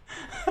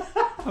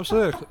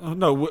 Absolutely.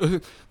 No,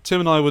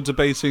 Tim and I were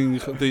debating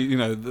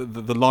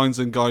the lines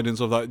and guidance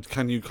of that.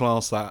 Can you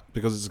class that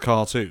because it's a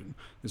cartoon?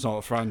 It's not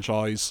a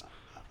franchise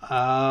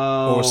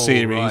or a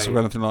series or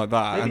anything like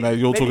that. Maybe, and then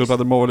you're talking about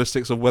the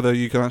moralistics of whether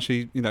you can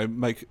actually,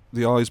 make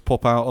the eyes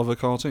pop out of a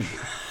cartoon.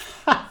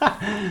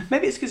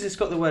 Maybe it's because it's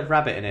got the word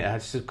rabbit in it. It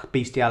has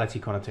bestiality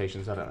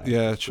connotations. I don't know.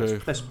 Yeah,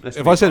 true. Let's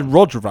if I said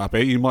Roger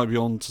Rabbit, you might be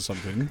on to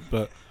something.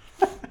 But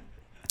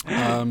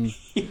I'm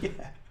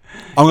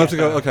gonna have to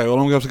go. Okay, well,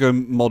 I'm gonna have to go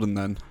modern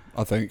then.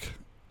 I think.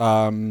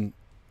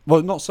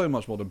 Well, not so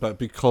much modern, but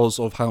because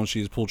of how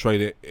she's portrayed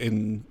it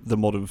in the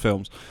modern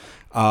films,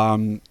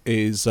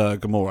 is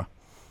Gamora.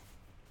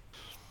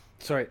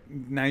 Sorry,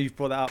 now you've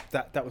brought that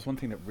up. That was one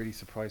thing that really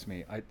surprised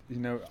me. I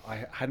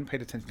hadn't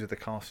paid attention to the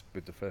cast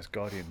with the first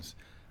Guardians,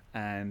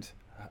 and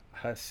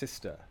her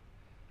sister,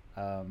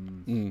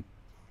 who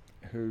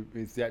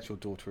is the actual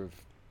daughter of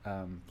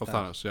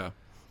Thanos. Yeah.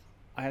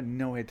 I had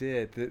no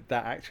idea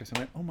that actress. I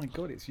went, oh my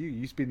god, it's you. You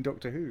used to be in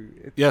Doctor Who.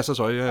 Yes, that's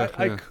right. Yeah,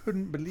 I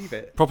couldn't believe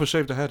it. Proper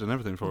shaved her head and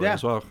everything for it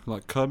as well.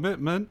 Like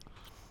commitment,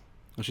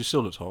 and she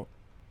still looks hot.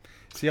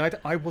 See,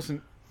 I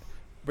wasn't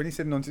when you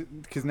said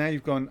because now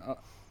you've gone.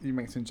 You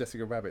mentioned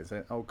Jessica Rabbit.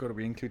 So, oh god, are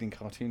we including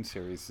cartoon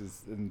series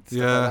and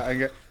stuff like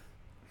that?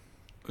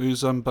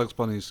 Who's Bugs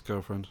Bunny's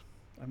girlfriend?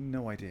 I have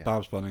no idea.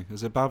 Babs Bunny.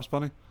 Is it Babs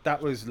Bunny?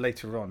 That was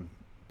later on.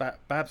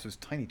 Babs was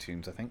Tiny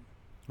Toons, I think.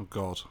 Oh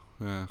god,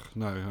 yeah,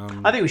 no.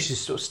 I think we should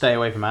sort of stay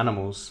away from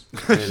animals.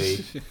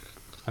 Really,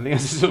 I think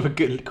that's sort of a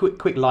good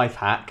quick life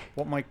hack.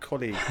 What my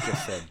colleague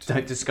just said.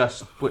 Don't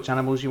discuss which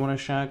animals you want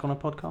to shag on a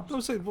podcast. I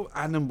would say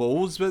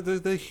animals, but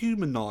they're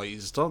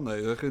humanised, aren't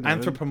they?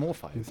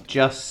 Anthropomorphized.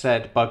 Just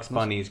said Bugs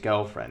Bunny's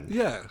girlfriend.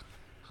 Yeah,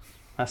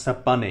 that's a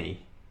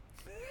bunny.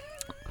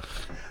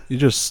 You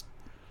just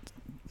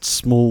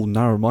small,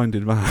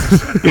 narrow-minded man.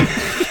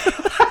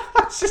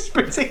 It's just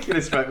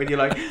ridiculous, right? When you're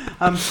like,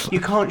 you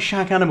can't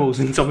shag animals,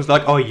 and someone's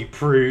like, "Oh, you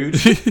prude."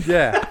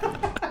 Yeah,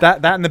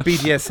 that and the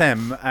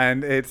BDSM,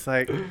 and it's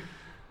like,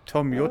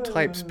 Tom, your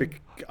type's.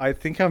 I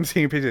think I'm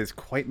seeing a picture that's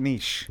quite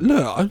niche.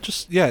 Look,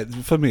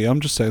 for me, I'm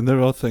just saying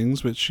there are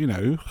things which,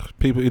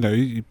 people,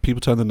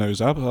 people turn their nose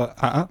up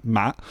at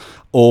Matt,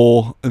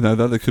 or, that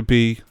they could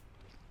be,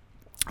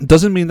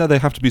 doesn't mean that they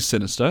have to be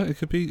sinister. It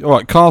could be, all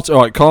right,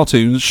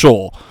 cartoons,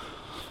 sure.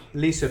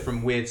 Lisa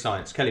from Weird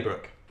Science, Kelly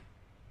Brook.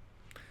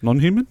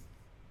 Non-human?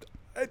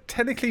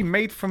 Technically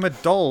made from a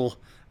doll.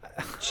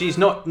 She's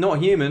not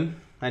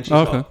human, and she's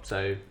Okay. hot,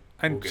 so...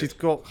 And she's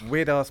got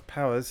weird-ass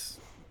powers.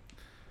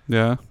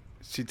 Yeah.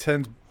 She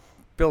turns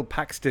Bill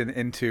Paxton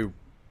into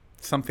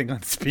something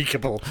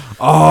unspeakable.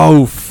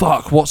 Oh,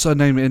 fuck, what's her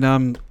name in,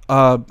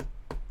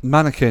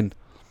 Mannequin?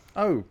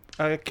 Oh,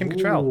 Kim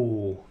Cattrall.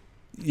 Ooh.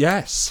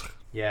 Yes.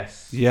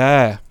 Yes.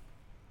 Yeah.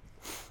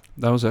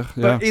 That was it,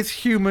 yeah. But is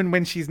human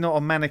when she's not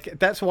a mannequin.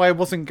 That's why I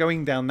wasn't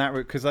going down that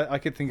route, because I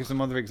could think of some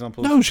other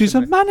examples. No, she's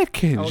a similar.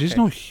 mannequin. Oh, She's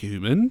okay. not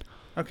human.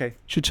 Okay.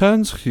 She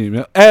turns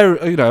human.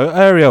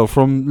 Ariel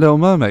from Little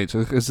Mermaid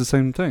is the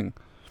same thing.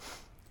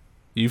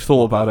 You've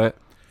thought about it.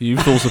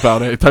 You've thought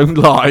about it. Don't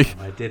lie.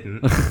 I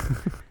didn't.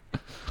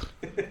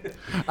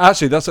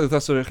 Actually, that's a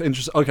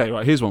interesting. Okay,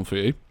 right. Here's one for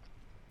you.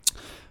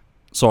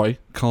 Sorry,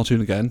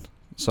 cartoon again.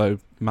 So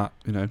Matt,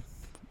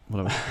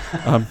 whatever.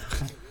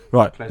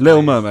 Right, Close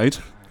Little my ears. Mermaid.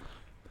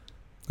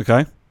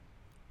 Okay.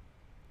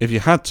 If you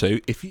had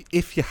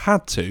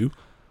to,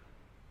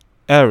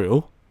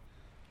 Ariel,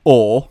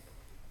 or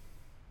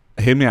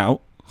hear me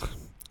out,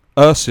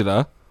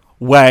 Ursula,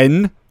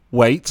 when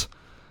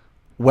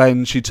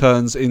she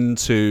turns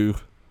into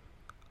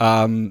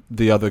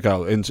the other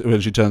girl,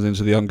 when she turns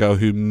into the young girl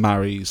who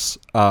marries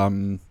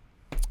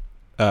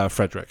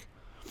Frederick.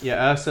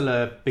 Yeah,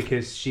 Ursula,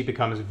 because she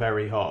becomes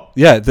very hot.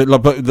 Yeah, the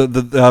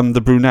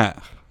brunette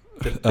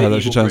that she evil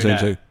turns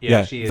brunette. into.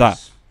 Yeah, she is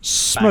that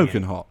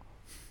smoking hot.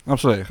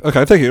 Absolutely.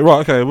 Okay, thank you.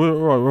 Right, okay,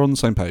 we're on the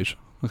same page.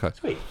 Okay.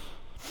 Sweet.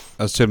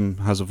 As Tim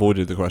has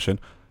avoided the question,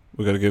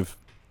 we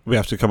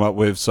have to come up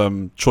with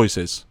some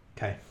choices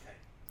Okay.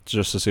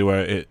 just to see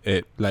where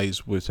it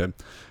lays with him.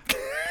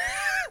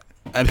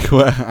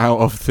 Anywhere out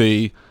of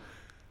the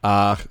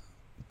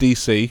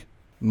DC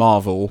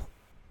Marvel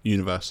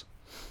universe.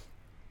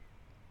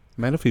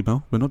 Male or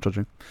female, we're not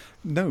judging.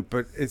 No,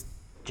 but it's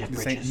Jeff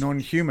saying Bridges.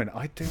 non-human.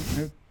 I don't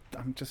know.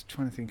 I'm just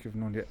trying to think of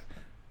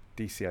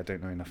DC. I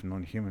don't know enough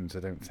non-humans. I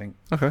don't think.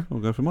 Okay, we'll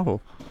go for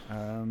Marvel.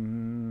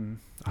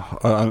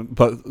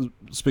 But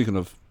speaking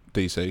of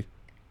DC,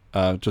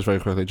 just very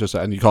quickly,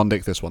 and you can't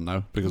nick this one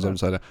though because I'm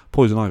saying it.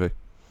 Poison Ivy.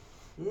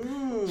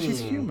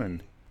 She's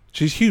human.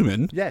 She's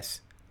human.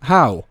 Yes.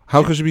 How?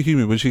 How could she be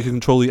human when she can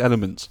control the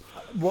elements?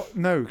 What?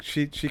 No,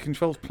 she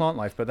controls plant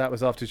life, but that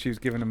was after she was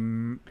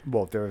given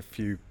well, there are a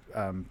few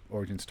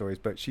origin stories,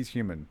 but she's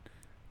human.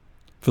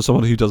 For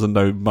someone who doesn't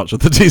know much of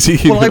the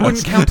DC universe. Well, I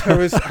wouldn't count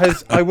her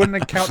I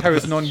wouldn't count her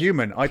as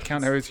non-human. I'd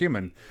count her as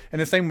human in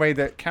the same way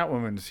that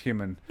Catwoman's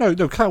human. No,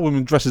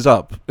 Catwoman dresses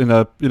up in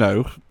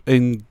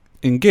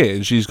in gear,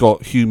 and she's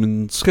got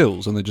human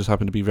skills, and they just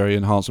happen to be very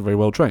enhanced and very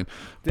well trained.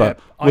 But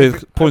Yeah,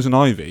 with Poison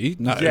Ivy,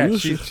 no. Yeah,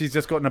 she's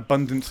just got an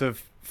abundance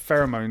of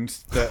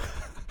pheromones that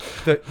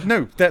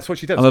no, that's what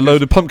she does. And a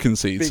load of pumpkin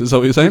seeds, is that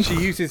what you're saying? Which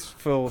she uses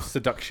for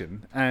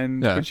seduction,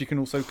 but she can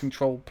also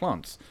control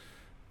plants.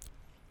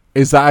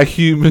 Is that a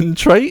human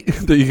trait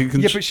that you can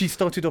Yeah, but she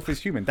started off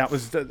as human. That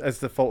was as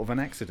the fault of an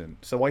accident.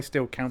 So I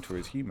still count her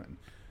as human.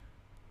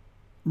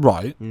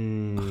 Right.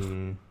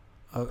 Mm.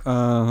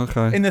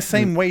 Okay. In the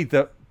same way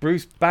that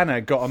Bruce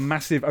Banner got a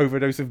massive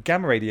overdose of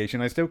gamma radiation,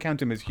 I still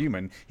count him as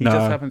human. He just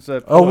happens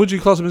to... Oh, would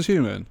you class him as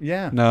human?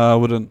 Yeah. No, I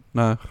wouldn't.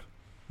 No.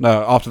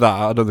 No, after that,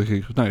 I don't think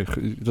he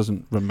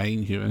doesn't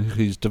remain human.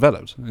 He's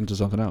developed into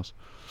something else.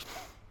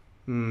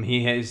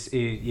 He has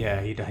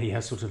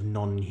sort of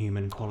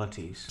non-human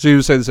qualities. So you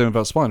would say the same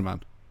about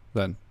Spider-Man,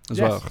 then, as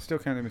yes, well? still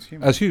count him as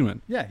human. As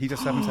human? Yeah, he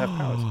just happens to have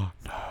powers.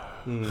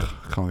 Can't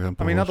get on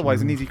I mean, board.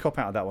 otherwise, an easy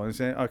cop-out of that one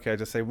is, okay, I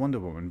just say Wonder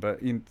Woman, but...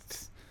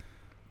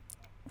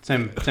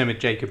 Same with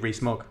Jacob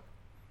Reese-Mogg.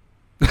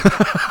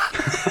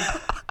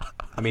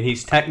 I mean,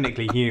 he's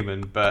technically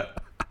human,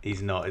 but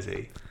he's not, is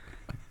he?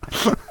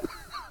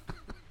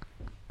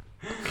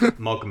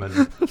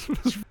 Mogman.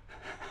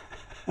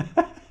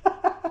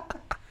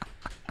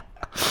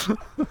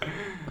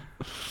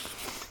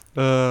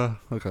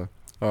 Okay.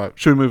 All right.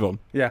 Should we move on?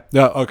 Yeah.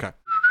 Yeah, okay.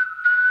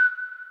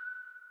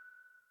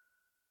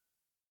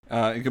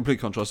 In complete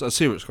contrast, a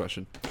serious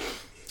question.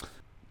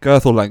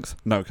 Girth or length?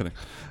 No, kidding.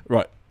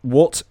 Right.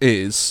 What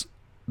is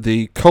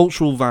the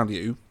cultural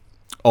value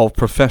of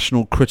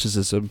professional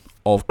criticism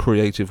of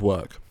creative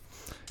work?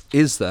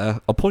 Is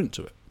there a point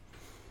to it?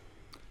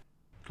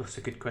 That's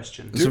a good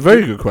question. It's a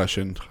very good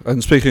question.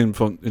 And speaking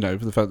from,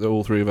 the fact that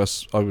all three of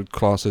us I would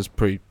class as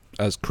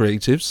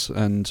creatives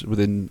and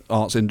within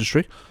arts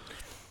industry.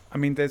 I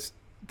mean, there's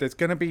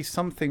going to be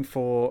something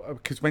for...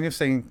 Because when you're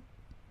saying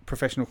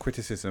professional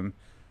criticism,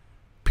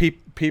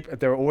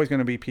 there are always going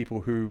to be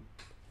people who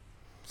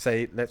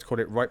say, let's call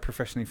it write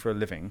professionally for a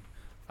living,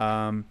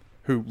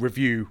 who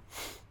review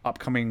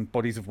upcoming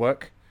bodies of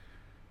work.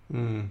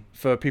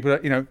 For people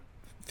that,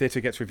 theatre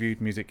gets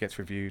reviewed, music gets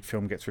reviewed,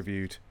 film gets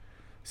reviewed.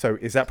 So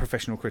is that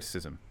professional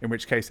criticism? In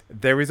which case,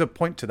 there is a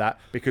point to that,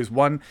 because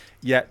one,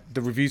 the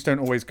reviews don't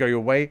always go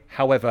your way.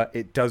 However,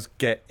 it does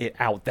get it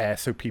out there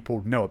so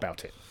people know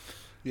about it.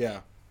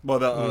 Yeah. Well,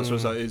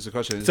 that is the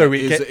question.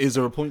 Is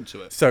there a point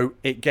to it? So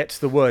it gets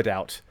the word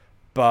out,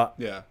 but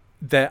Yeah.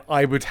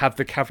 I would have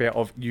the caveat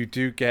of you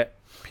do get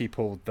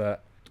people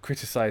that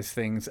criticize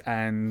things,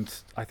 and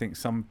I think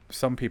some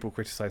people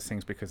criticize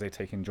things because they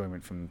take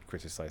enjoyment from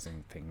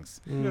criticizing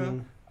things.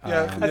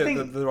 I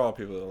think there are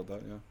people that are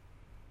that. Yeah.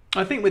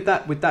 I think with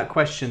that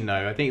question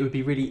though, I think it would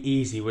be really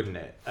easy, wouldn't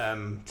it,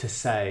 to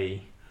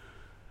say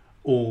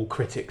all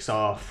critics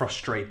are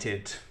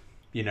frustrated,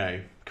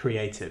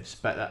 creatives,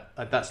 but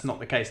that's not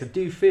the case. I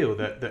do feel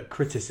that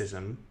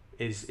criticism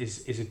is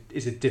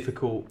a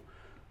difficult,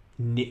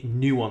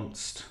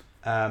 nuanced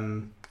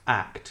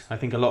act. I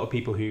think a lot of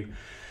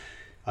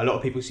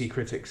people see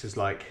critics as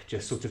like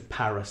just sort of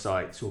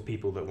parasites, or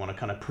people that want to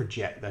kind of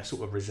project their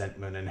sort of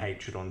resentment and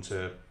hatred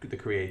onto the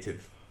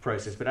creative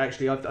process. But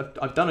actually,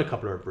 I've done a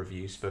couple of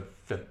reviews for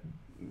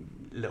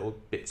little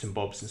bits and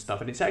bobs and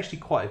stuff, and it's actually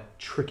quite a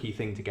tricky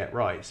thing to get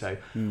right. So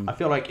I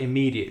feel like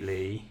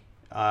immediately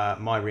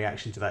my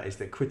reaction to that is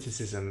that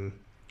criticism,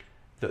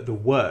 that the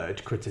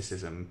word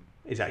criticism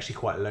is actually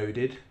quite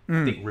loaded.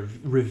 I think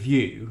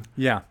review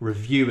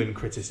and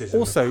criticism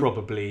also are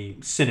probably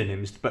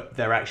synonyms, but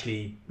they're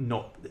actually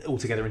not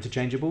altogether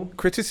interchangeable.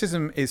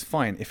 Criticism is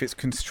fine if it's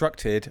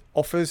constructed,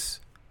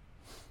 offers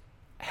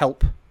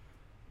help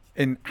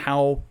in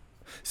how.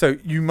 So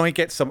you might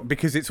get some,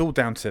 because it's all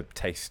down to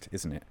taste,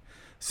 isn't it?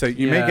 So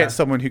you may get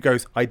someone who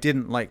goes, I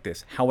didn't like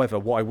this. However,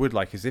 what I would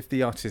like is if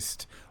the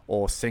artist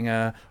or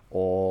singer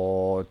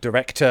or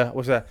director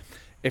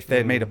if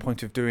they made a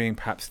point of doing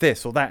perhaps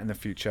this or that in the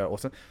future or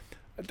something.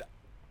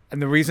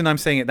 And the reason I'm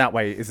saying it that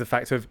way is the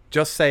fact of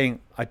just saying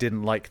I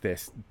didn't like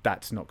this,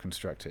 that's not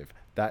constructive.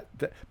 That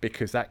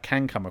because that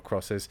can come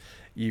across as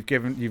you've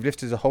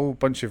listed a whole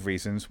bunch of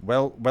reasons,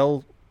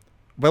 well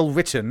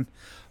written,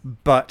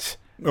 but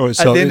at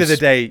the end of the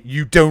day,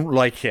 you don't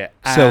like it.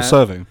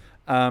 Self-serving.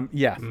 And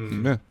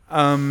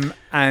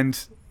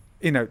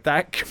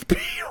that can be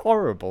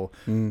horrible.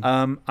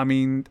 I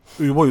mean,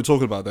 what you're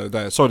talking about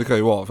there, sorry to cut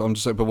you off, I'm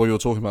just saying, but what you're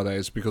talking about there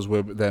is because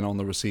we're then on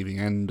the receiving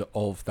end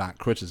of that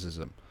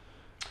criticism.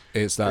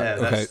 It's that,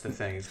 that's the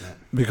thing, isn't it?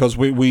 Because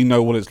we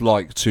know what it's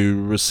like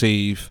to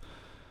receive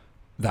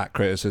that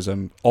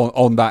criticism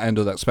on that end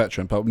of that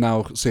spectrum, but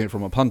now seeing it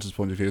from a punter's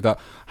point of view, that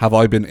have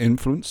I been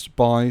influenced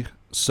by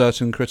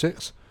certain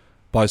critics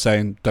by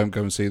saying don't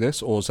go and see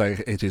this, or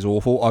say it is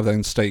awful? I've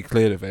then stayed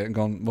clear of it and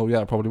gone, well,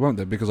 I probably won't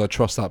then, because I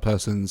trust that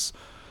person's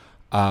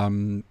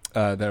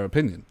their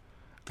opinion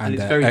and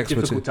it's very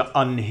difficult to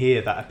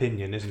unhear that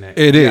opinion, isn't it?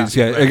 It is,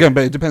 yeah. Again,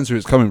 but it depends who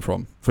it's coming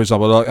from. For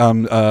example, like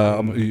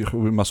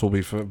we must all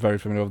be very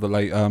familiar with the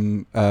late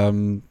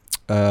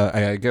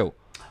A.A. Gill.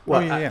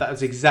 Well, that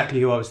was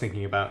exactly who I was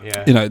thinking about.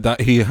 Yeah,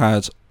 that he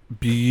had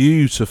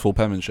beautiful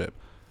penmanship,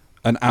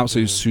 an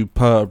absolute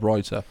superb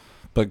writer.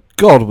 But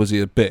God, was he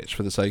a bitch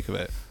for the sake of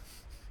it?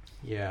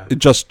 Yeah,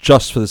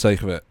 just for the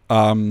sake of it.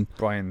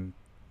 Brian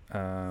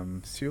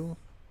Sewell,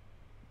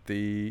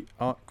 the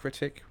art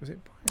critic, was it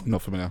Brian?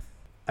 Not familiar.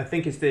 I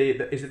think it's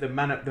the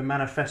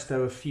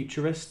Manifesto of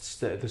Futurists,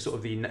 the sort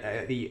of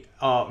the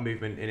art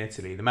movement in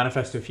Italy. The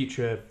Manifesto of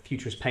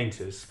Futurist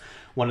Painters.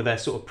 One of their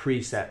sort of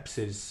precepts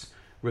is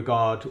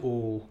regard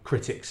all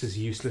critics as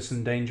useless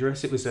and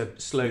dangerous. It was a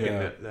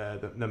slogan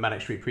that the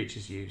Manic Street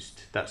Preachers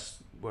used. That's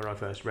where I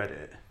first read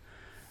it.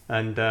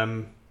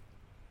 And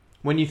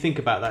when you think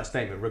about that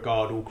statement,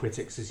 regard all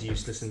critics as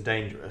useless and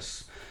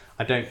dangerous,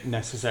 I don't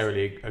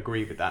necessarily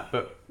agree with that.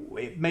 But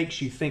it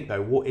makes you think,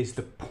 though, what is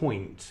the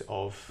point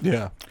of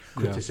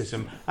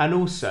criticism? Yeah. And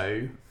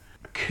also,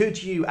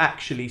 could you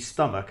actually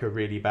stomach a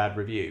really bad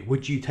review?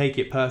 Would you take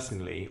it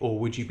personally, or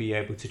would you be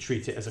able to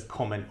treat it as a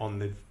comment on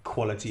the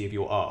quality of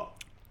your art?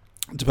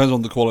 It depends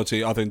on the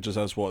quality. I think just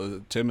as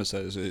what Tim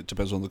says, it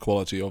depends on the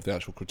quality of the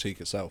actual critique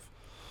itself.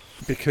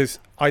 Because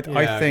I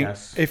think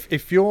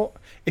if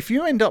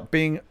you end up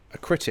being a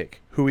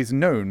critic who is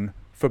known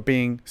for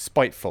being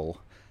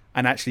spiteful,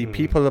 and actually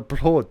people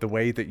applaud the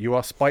way that you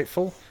are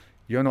spiteful,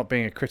 you're not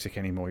being a critic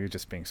anymore. You're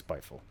just being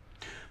spiteful.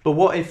 But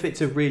what if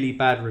it's a really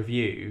bad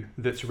review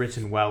that's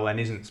written well and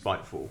isn't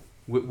spiteful?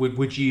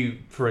 Would you,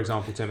 for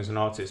example, Tim, as an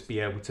artist, be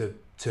able to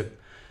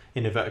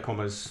in inverted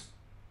commas,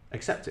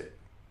 accept it?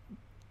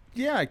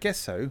 Yeah, I guess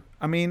so.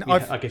 I mean,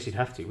 I guess you'd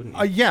have to, wouldn't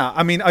you? Yeah,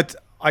 I mean, I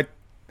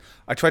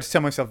tried to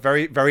tell myself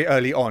very, very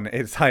early on,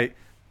 it's like,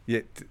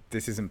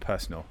 this isn't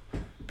personal.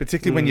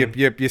 Particularly when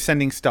you're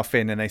sending stuff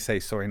in and they say,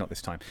 sorry, not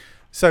this time.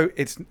 So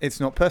it's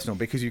not personal,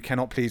 because you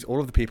cannot please all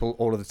of the people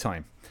all of the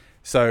time.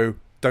 So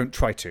don't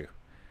try to.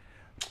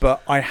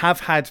 But I have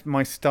had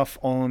my stuff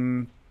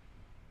on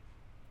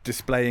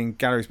display in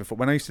galleries before.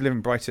 When I used to live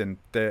in Brighton,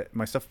 some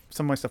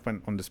of my stuff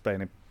went on display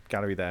in a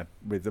gallery there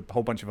with a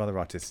whole bunch of other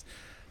artists.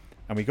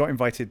 And we got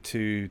invited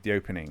to the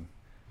opening.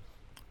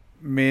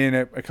 me and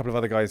a couple of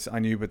other guys I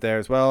knew were there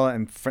as well,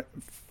 and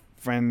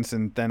friends,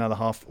 and then other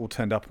half all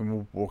turned up, and we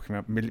were walking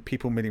around,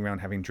 people milling around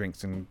having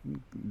drinks and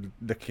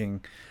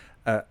looking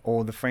at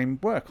all the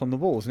framework on the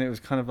walls, and it was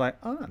kind of like,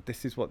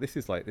 this is what this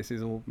is like. This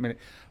is all.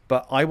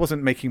 But I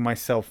wasn't making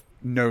myself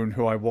known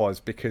who I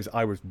was because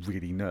I was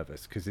really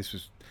nervous because this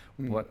was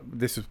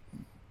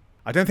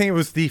I don't think it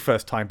was the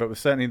first time, but it was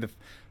certainly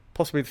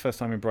possibly the first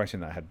time in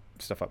Brighton that I had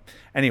stuff up.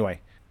 Anyway,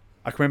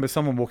 I can remember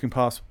someone walking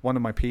past one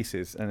of my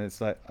pieces, and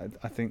it's like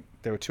I think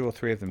there were 2 or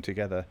 3 of them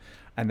together,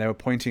 and they were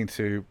pointing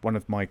to one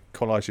of my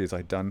collages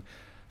I'd done.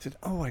 I said,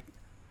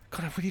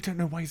 God, I really don't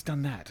know why he's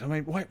done that. I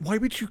mean, why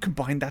would you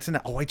combine that and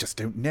that? I just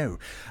don't know.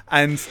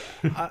 And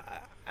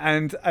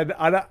and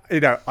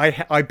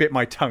I bit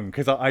my tongue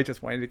because I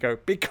just wanted to go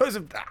because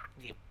of that.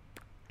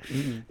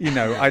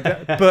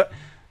 But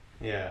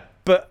yeah.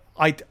 But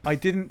I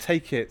didn't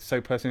take it so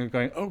personally,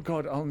 going, oh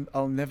God,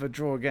 I'll never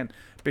draw again,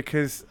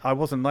 because I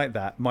wasn't like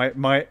that.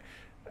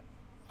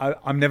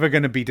 I'm never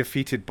going to be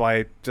defeated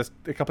by just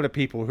a couple of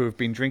people who have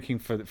been drinking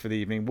for the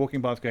evening,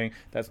 walking past, going,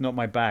 that's not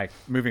my bag.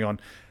 Moving on,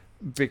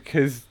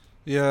 because.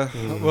 Yeah,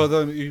 well,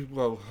 then you've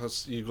got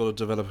to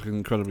develop an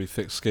incredibly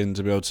thick skin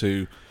to be able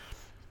to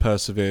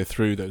persevere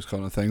through those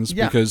kind of things.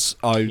 Yeah. Because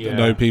I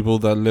know people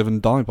that live and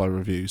die by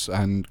reviews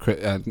and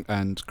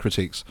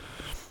critiques,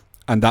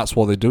 and that's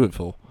what they do it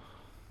for.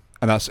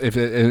 And that's if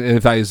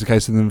that is the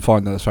case, then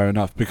fine, that's fair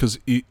enough. Because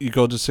you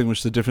got to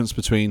distinguish the difference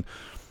between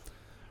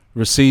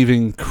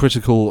receiving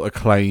critical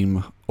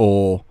acclaim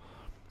or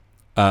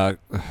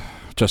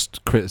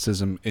just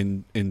criticism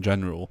in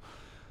general.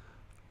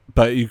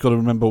 But you've got to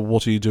remember,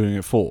 what are you doing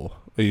it for?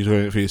 Are you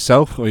doing it for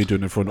yourself, or are you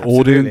doing it for an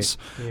audience?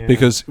 Yeah.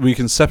 Because we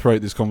can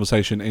separate this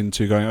conversation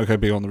into going, okay,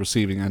 being on the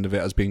receiving end of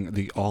it as being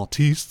the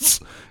artists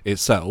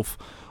itself,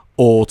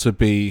 or to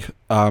be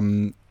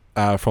from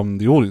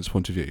the audience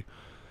point of view.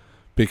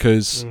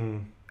 Because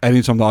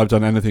anytime that I've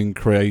done anything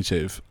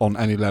creative on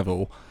any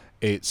level,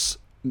 it's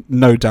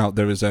no doubt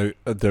there is a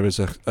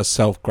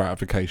self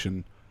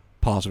gratification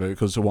part of it,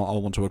 because I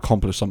want to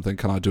accomplish something.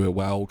 Can I do it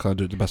well? Can I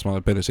do it to the best of my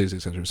abilities,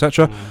 etc.,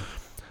 etc.?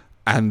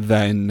 And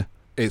then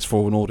it's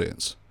for an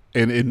audience.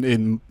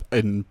 In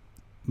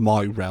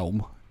my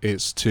realm,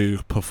 it's to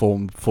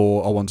perform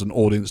for. I want an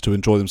audience to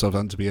enjoy themselves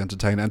and to be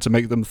entertained and to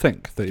make them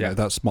think. That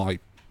that's my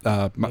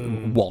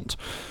want.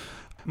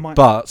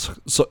 But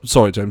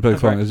sorry, Jim.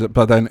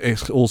 But then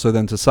it's also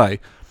then to say,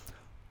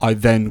 I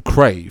then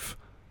crave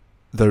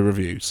the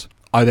reviews.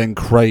 I then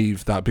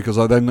crave that, because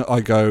I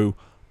go,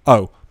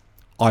 oh,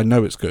 I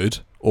know it's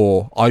good,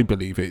 or I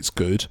believe it's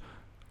good.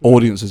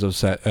 Audiences have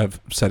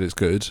said it's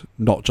good,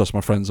 not just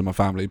my friends and my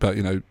family, but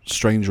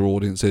stranger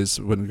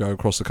audiences when we go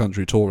across the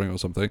country touring or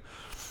something.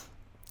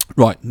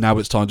 Right, now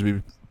it's time to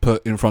be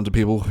put in front of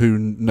people who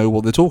know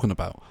what they're talking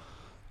about,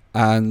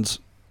 and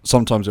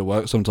sometimes it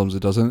works, sometimes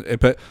it doesn't.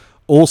 But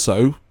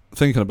also,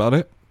 thinking about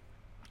it,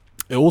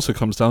 it also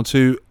comes down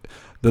to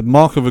the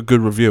mark of a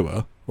good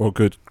reviewer or a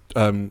good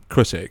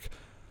critic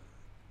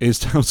is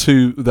down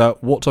to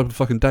that what type of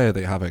fucking day are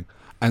they having,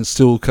 and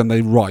still can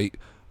they write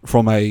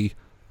from a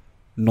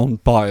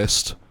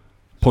non-biased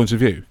point of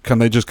view? Can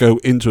they just go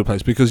into a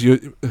place, because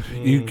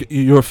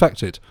you're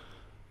affected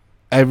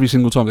every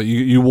single time that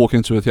you walk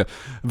into a theatre.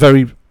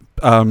 Very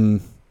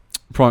prime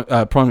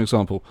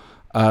example,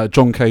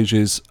 John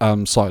Cage's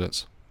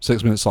Silence,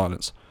 6 minute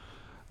silence,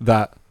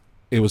 that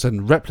it was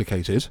then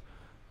replicated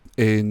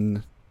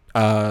in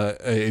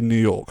New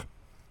York,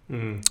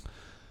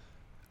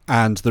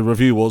 and the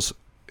review was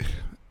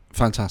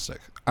fantastic,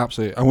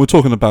 absolutely. And we're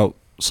talking about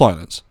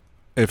Silence.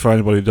 If for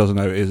anybody who doesn't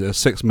know, it is a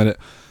 6 minute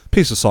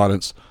piece of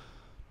silence.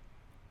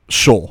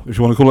 Sure, if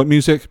you want to call it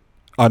music,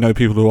 I know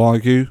people who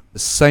argue the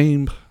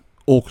same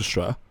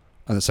orchestra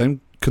and the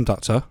same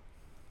conductor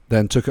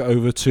then took it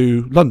over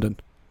to London,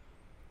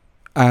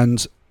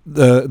 and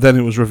then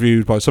it was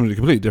reviewed by somebody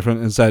completely different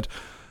and said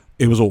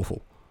it was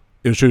awful.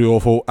 It was truly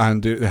awful,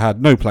 and it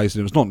had no place, and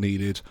it was not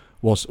needed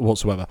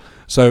whatsoever.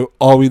 So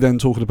are we then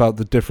talking about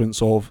the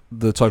difference of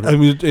the type of,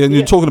 and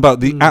you're talking about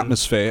the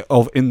atmosphere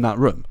of in that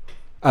room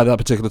at that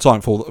particular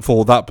time for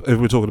that, if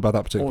we're talking about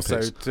that particular also,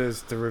 piece.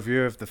 does the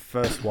reviewer of the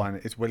first one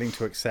is willing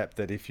to accept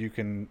that if you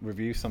can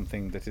review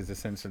something that is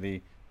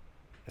essentially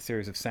a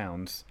series of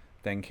sounds,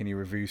 then can you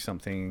review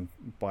something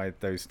by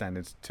those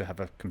standards to have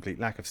a complete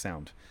lack of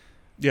sound?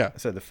 Yeah.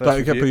 So the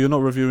first but you're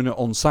not reviewing it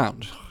on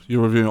sound.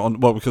 You're reviewing it on,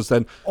 because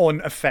then on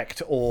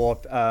effect or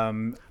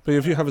but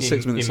if you have a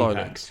 6 minute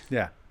silence,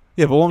 yeah,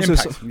 but once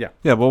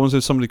but once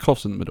if somebody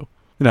coughs in the middle,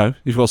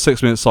 you've got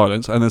 6 minutes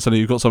silence, and then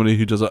suddenly you've got somebody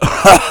who does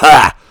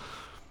a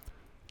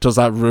does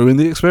that ruin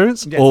the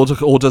experience, or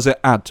does it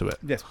add to it?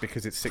 Yes,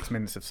 because it's 6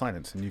 minutes of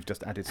silence and you've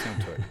just added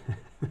sound to it.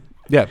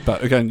 Yeah,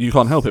 but again, you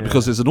can't help it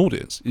because it's an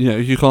audience.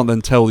 You can't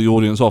then tell the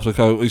audience off to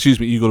go,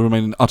 excuse me, you've got to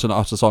remain in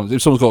utter silence.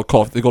 If someone's got a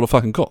cough, they've got to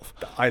fucking cough.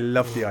 I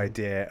love the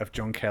idea of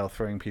John Cale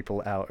throwing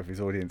people out of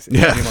his audience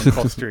if anyone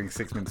coughs during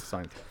 6 minutes of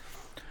silence.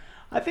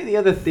 I think the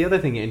other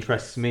thing that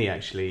interests me,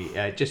 actually,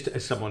 just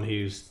as someone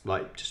who's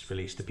just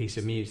released a piece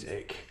of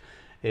music,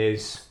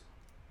 is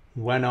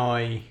when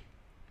I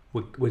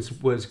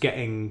was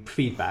getting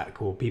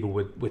feedback, or people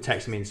were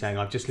texting me and saying,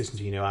 I've just listened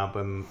to your new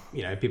album.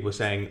 You know, people were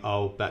saying,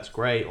 oh, that's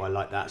great, or I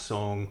like that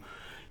song.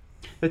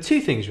 There are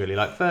two things really.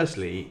 Like,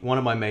 firstly, one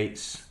of my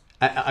mates,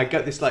 I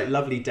got this like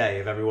lovely day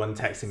of everyone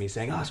texting me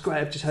saying, oh, it's great,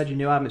 I've just heard your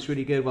new album, it's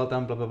really good, well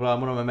done, blah blah blah.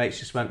 And one of my mates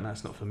just went,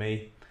 that's not for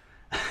me.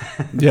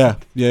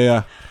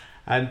 Yeah.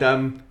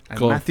 And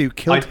Matthew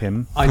killed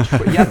him.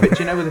 Yeah, but do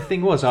you know what the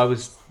thing was? I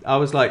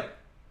was like,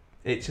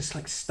 it just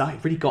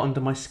like really got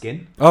under my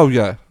skin. Oh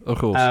yeah, of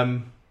course.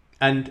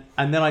 And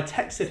then I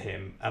texted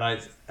him,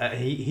 and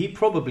he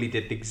probably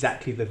did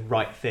exactly the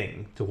right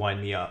thing to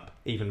wind me up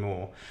even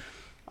more.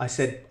 I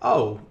said,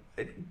 oh,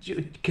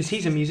 because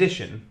he's a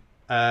musician,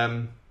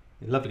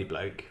 lovely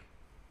bloke,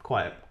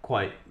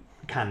 quite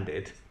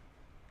candid.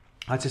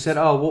 I just said,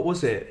 oh, what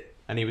was it?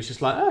 And he was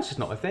just like, oh, it's just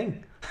not a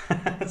thing.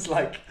 It's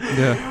like,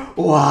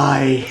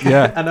 why?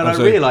 Yeah. And then I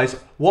realised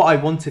what I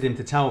wanted him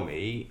to tell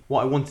me,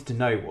 what I wanted to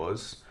know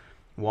was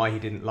why he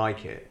didn't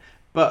like it.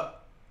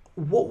 But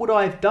what would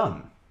I have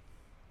done?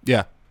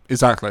 Yeah,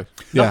 exactly.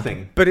 Nothing.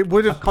 Yeah. But it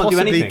would have Can't do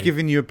possibly anything.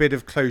 given you a bit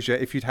of closure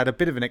if you'd had a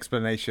bit of an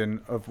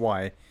explanation of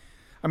why.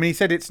 I mean, he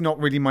said it's not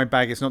really my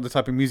bag. It's not the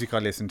type of music I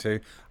listen to.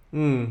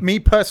 Me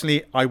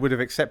personally, I would have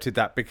accepted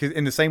that, because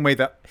in the same way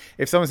that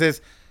if someone says,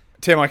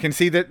 Tim, I can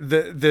see that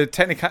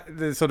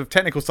the sort of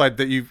technical side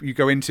that you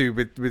go into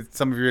with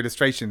some of your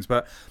illustrations,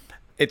 but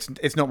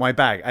it's not my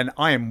bag, and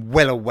I am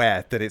well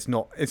aware that it's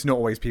not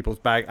always people's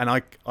bag,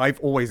 and I've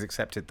always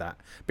accepted that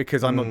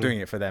because I'm not doing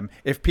it for them.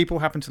 If people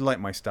happen to like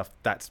my stuff,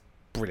 that's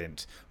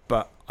brilliant,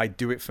 but I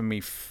do it for me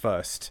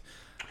first.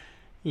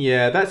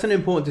 Yeah, that's an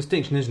important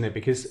distinction, isn't it?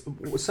 Because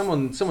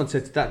someone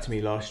said that to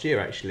me last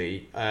year,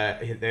 actually.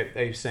 They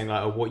were saying,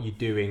 like, oh, what are you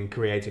doing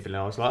creatively?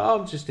 And I was like,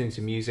 oh, I'm just doing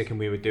some music, and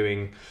we were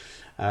doing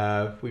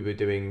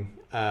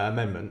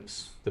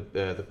Amendments,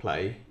 the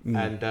play.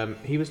 And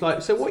he was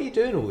like, so what are you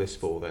doing all this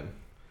for then?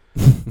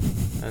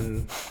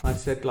 And I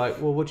said,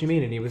 like, well, what do you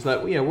mean? And he was like,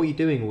 well, yeah, what are you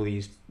doing all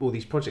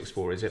these projects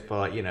for? Is it for,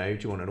 like, you know,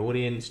 do you want an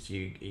audience? Do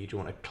you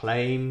want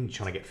acclaim? Do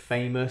you want to get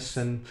famous?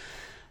 And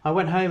I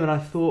went home and I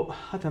thought,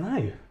 I don't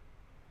know.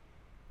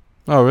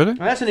 Oh, really?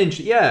 Well, that's an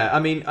interesting. Yeah,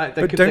 I mean,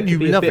 there could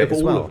be a bit of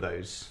all of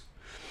those.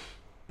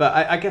 But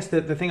I guess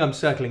the thing I'm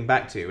circling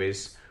back to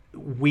is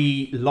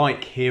we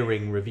like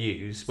hearing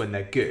reviews when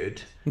they're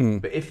good,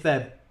 but if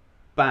they're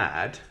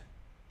bad,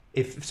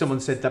 if someone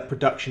said that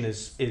production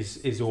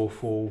is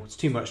awful, it's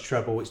too much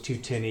treble, it's too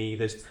tinny,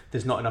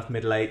 there's not enough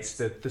middle eights,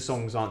 the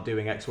songs aren't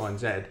doing X, Y, and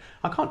Z,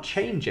 I can't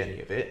change any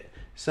of it.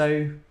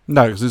 So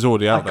no, because it's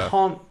already out there. I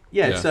can't.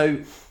 Yeah.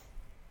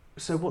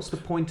 So what's the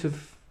point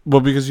of?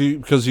 Well, because you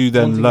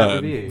then wanting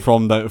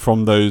that learn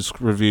from those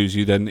reviews,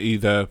 you then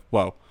either,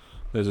 well,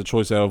 there's a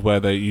choice there of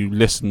whether you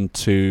listen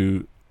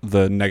to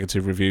the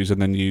negative reviews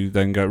and then you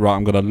then go, right,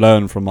 I'm going to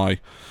learn from my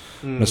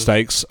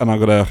mistakes and I'm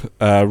going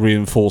to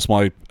reinforce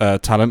my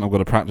talent. I'm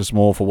going to practice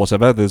more for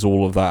whatever. There's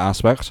all of that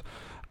aspect,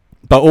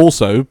 but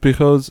also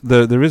because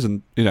there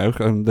isn't, you know,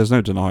 there's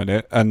no denying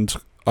it. And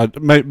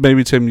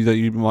maybe Tim, that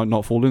you might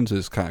not fall into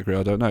this category.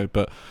 I don't know,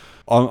 but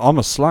I'm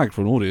a slag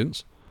for an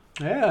audience.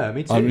 Yeah,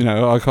 me too. You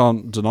know, I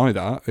can't deny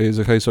that. It's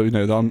a case of, you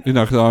know, that I'm, you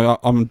know, because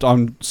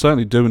I'm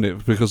certainly doing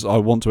it because I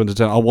want to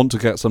entertain. I want to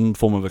get some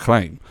form of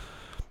acclaim.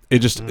 It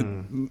just,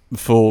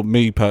 for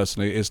me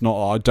personally, it's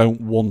not. I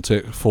don't want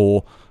it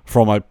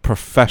from a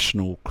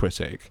professional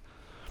critic.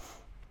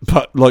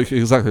 But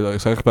exactly like I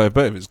said, but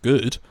if it's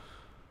good,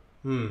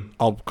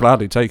 I'll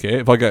gladly take it.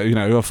 If I get, you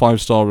know, a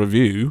 5-star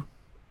review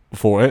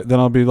for it, then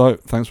I'll be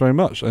like, thanks very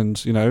much,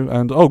 and you know,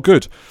 and oh,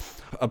 good.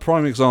 A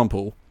prime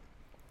example.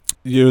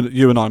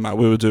 You and I, Matt,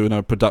 we were doing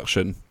a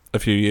production a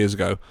few years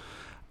ago,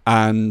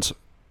 and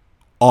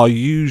our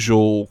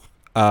usual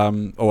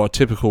or our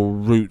typical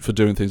route for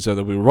doing things, so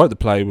that we would write the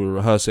play, we would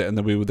rehearse it, and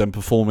then we would then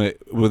perform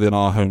it within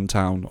our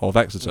hometown of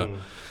Exeter.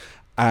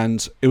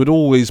 And it would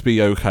always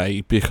be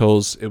okay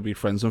because it would be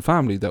friends and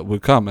family that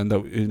would come, and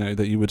that, you know,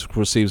 that you would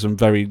receive some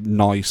very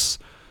nice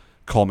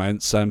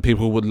comments, and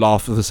people would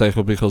laugh for the sake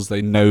of because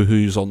they know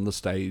who's on the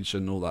stage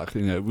and all that.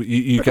 You know,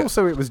 but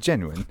also it was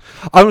genuine.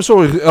 I'm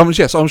sure.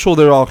 Yes, I'm sure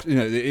there are. You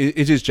know,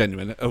 it is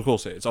genuine. Of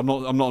course, it is. I'm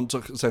not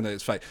saying that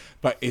it's fake,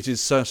 but it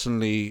is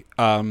certainly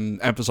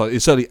emphasised.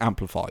 It's certainly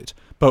amplified.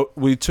 But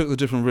we took the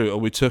different route, or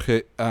we took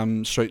it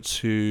straight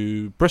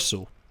to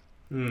Bristol.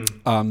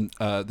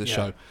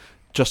 Show,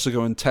 just to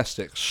go and test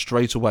it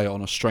straight away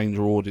on a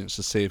stranger audience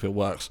to see if it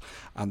works.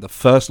 And the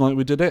first night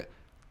we did it,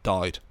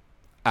 died.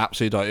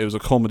 Absolutely died. It was a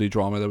comedy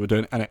drama they were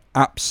doing, and it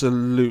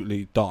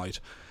absolutely died.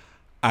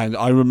 And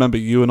I remember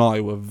you and I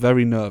were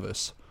very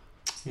nervous,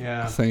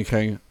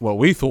 thinking, well,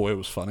 we thought it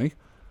was funny,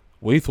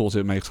 we thought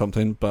it made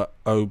something, but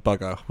oh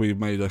bugger, we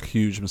made a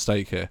huge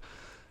mistake here.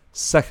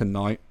 Second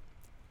night,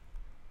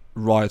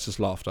 riotous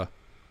laughter,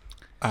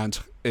 and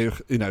you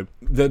know,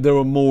 there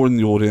were more in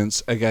the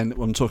audience. Again,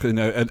 I'm talking, you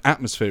know, an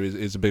atmosphere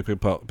is a big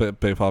part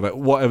of it,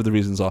 whatever the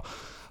reasons are.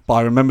 But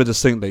I remember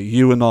distinctly,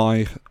 you and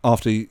I,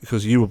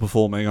 because you were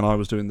performing and I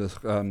was doing the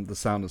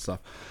sound and stuff,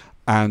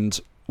 and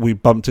we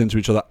bumped into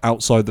each other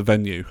outside the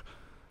venue,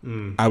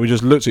 and we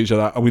just looked at each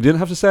other, and we didn't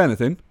have to say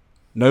anything.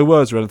 No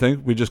words or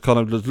anything. We just kind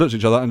of looked at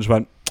each other and just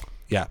went,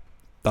 yeah,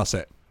 that's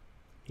it.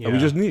 Yeah. And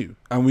we just knew.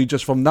 And we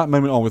just, from that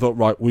moment on, we thought,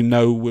 right, we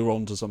know we're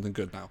on to something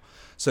good now.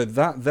 So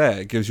that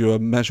there gives you a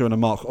measure and a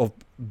mark of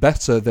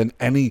better than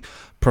any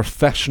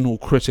professional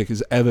critic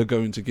is ever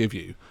going to give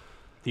you.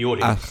 The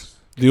audience.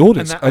 The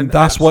audience. And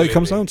that's what it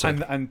comes down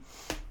to. And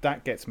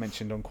that gets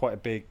mentioned on quite a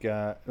big,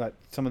 like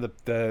some of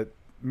the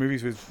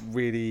movies was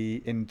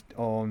really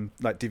on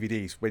like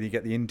DVDs where you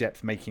get the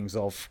in-depth makings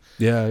of.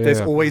 There's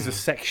always a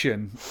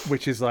section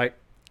which is like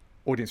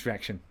audience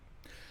reaction.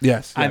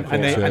 Yes, and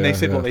they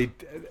said what they,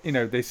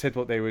 they said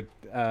what they were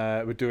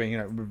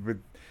doing.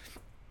 With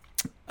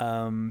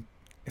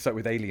it's like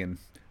with Alien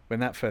when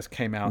that first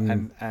came out,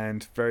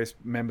 and various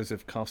members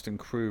of cast and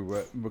crew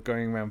were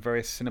going around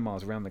various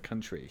cinemas around the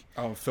country.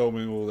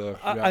 Filming all the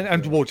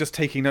and just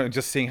taking note and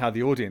just seeing how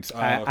the audience,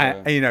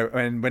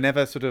 and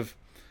whenever sort of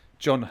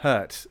John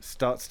Hurt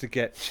starts to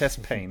get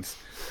chest pains,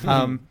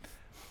 but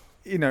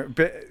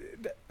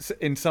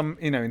in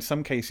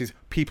some cases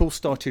people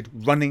started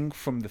running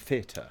from the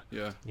theatre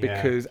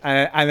because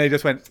and they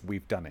just went,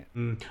 we've done it.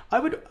 I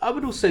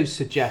would also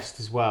suggest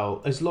as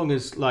well, as long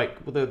as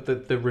like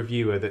the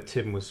reviewer that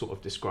Tim was sort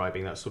of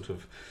describing, that sort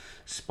of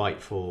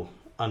spiteful,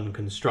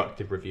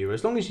 unconstructive reviewer,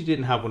 as long as you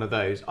didn't have one of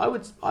those, I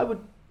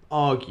would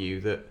argue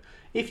that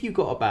if you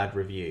got a bad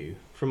review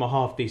from a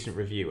half decent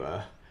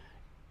reviewer,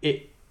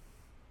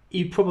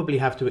 you'd probably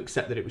have to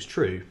accept that it was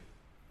true.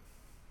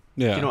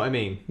 Yeah. Do you know what I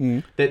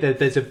mean?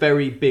 There's a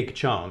very big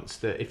chance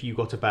that if you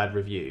got a bad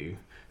review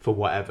for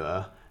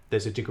whatever,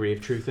 there's a degree of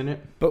truth in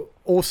it. But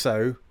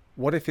also,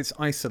 what if it's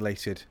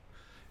isolated?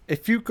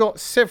 If you got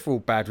several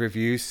bad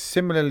reviews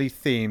similarly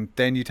themed,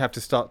 then you'd have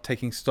to start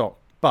taking stock.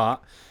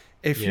 But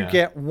if you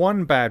get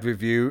one bad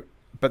review,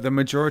 but the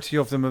majority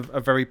of them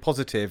are very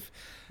positive,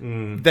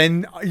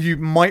 then you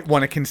might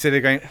want to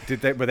consider going,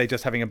 were they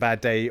just having a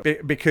bad day?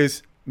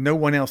 Because no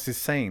one else is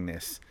saying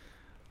this.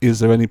 Is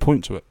there any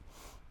point to it?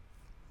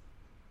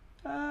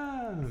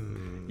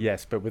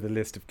 Yes, but with a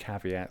list of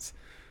caveats.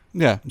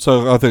 Yeah,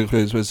 so I think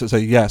it's to say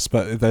yes,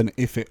 but then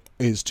if it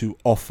is to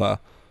offer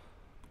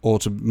or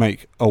to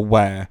make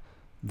aware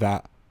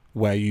that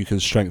where you can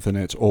strengthen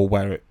it or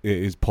where it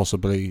is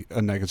possibly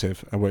a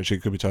negative and which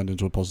it could be turned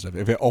into a positive,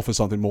 if it offers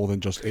something more than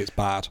just it's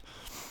bad.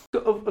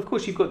 Of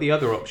course, you've got the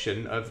other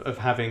option of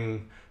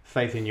having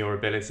faith in your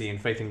ability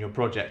and faith in your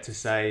project to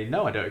say,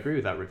 no, I don't agree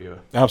with that reviewer.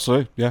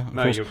 Absolutely, yeah.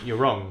 No, you're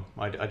wrong.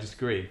 I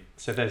disagree.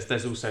 So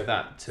there's also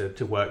that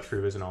to work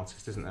through as an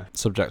artist, isn't there?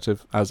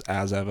 Subjective, as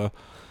ever.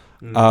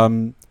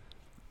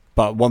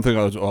 But one thing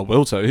I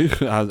will tell you,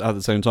 at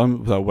the same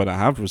time, that when I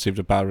have received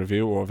a bad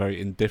review or a very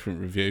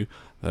indifferent review,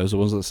 those are the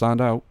ones that stand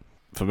out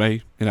for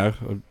me,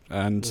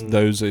 and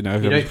those, You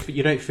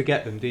don't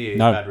forget them, do you?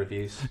 No. Bad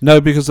reviews. No,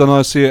 because then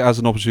I see it as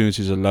an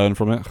opportunity to learn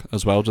from it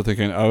as well, to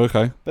thinking, oh,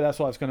 okay. But that's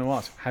what I was going to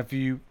ask. Have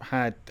you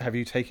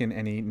taken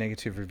any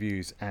negative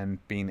reviews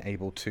and been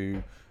able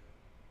to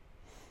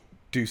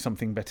do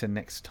something better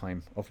next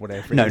time of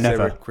whatever it is never.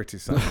 They were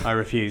criticizing? I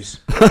refuse.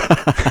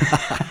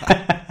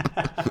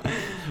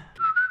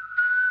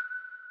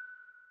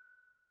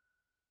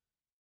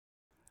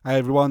 Hey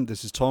everyone,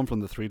 this is Tom from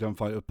the Threedumb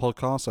Fighters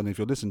podcast, and if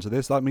you're listening to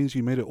this, that means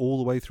you made it all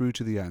the way through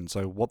to the end,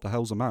 so what the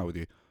hell's the matter with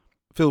you?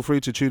 Feel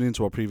free to tune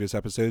into our previous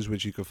episodes,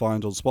 which you can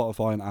find on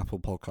Spotify and Apple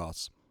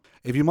Podcasts.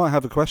 If you might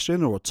have a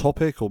question or a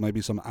topic or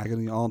maybe some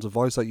agony aunt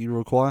advice that you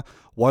require,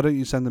 why don't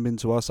you send them in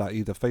to us at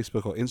either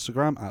Facebook or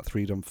Instagram at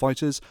Threedumb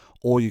Fighters,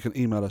 or you can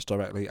email us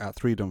directly at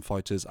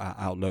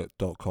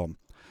threedumbfighters@outlook.com.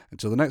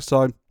 Until the next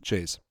time,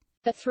 cheers.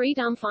 The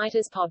Threedumb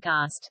Fighters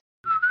podcast.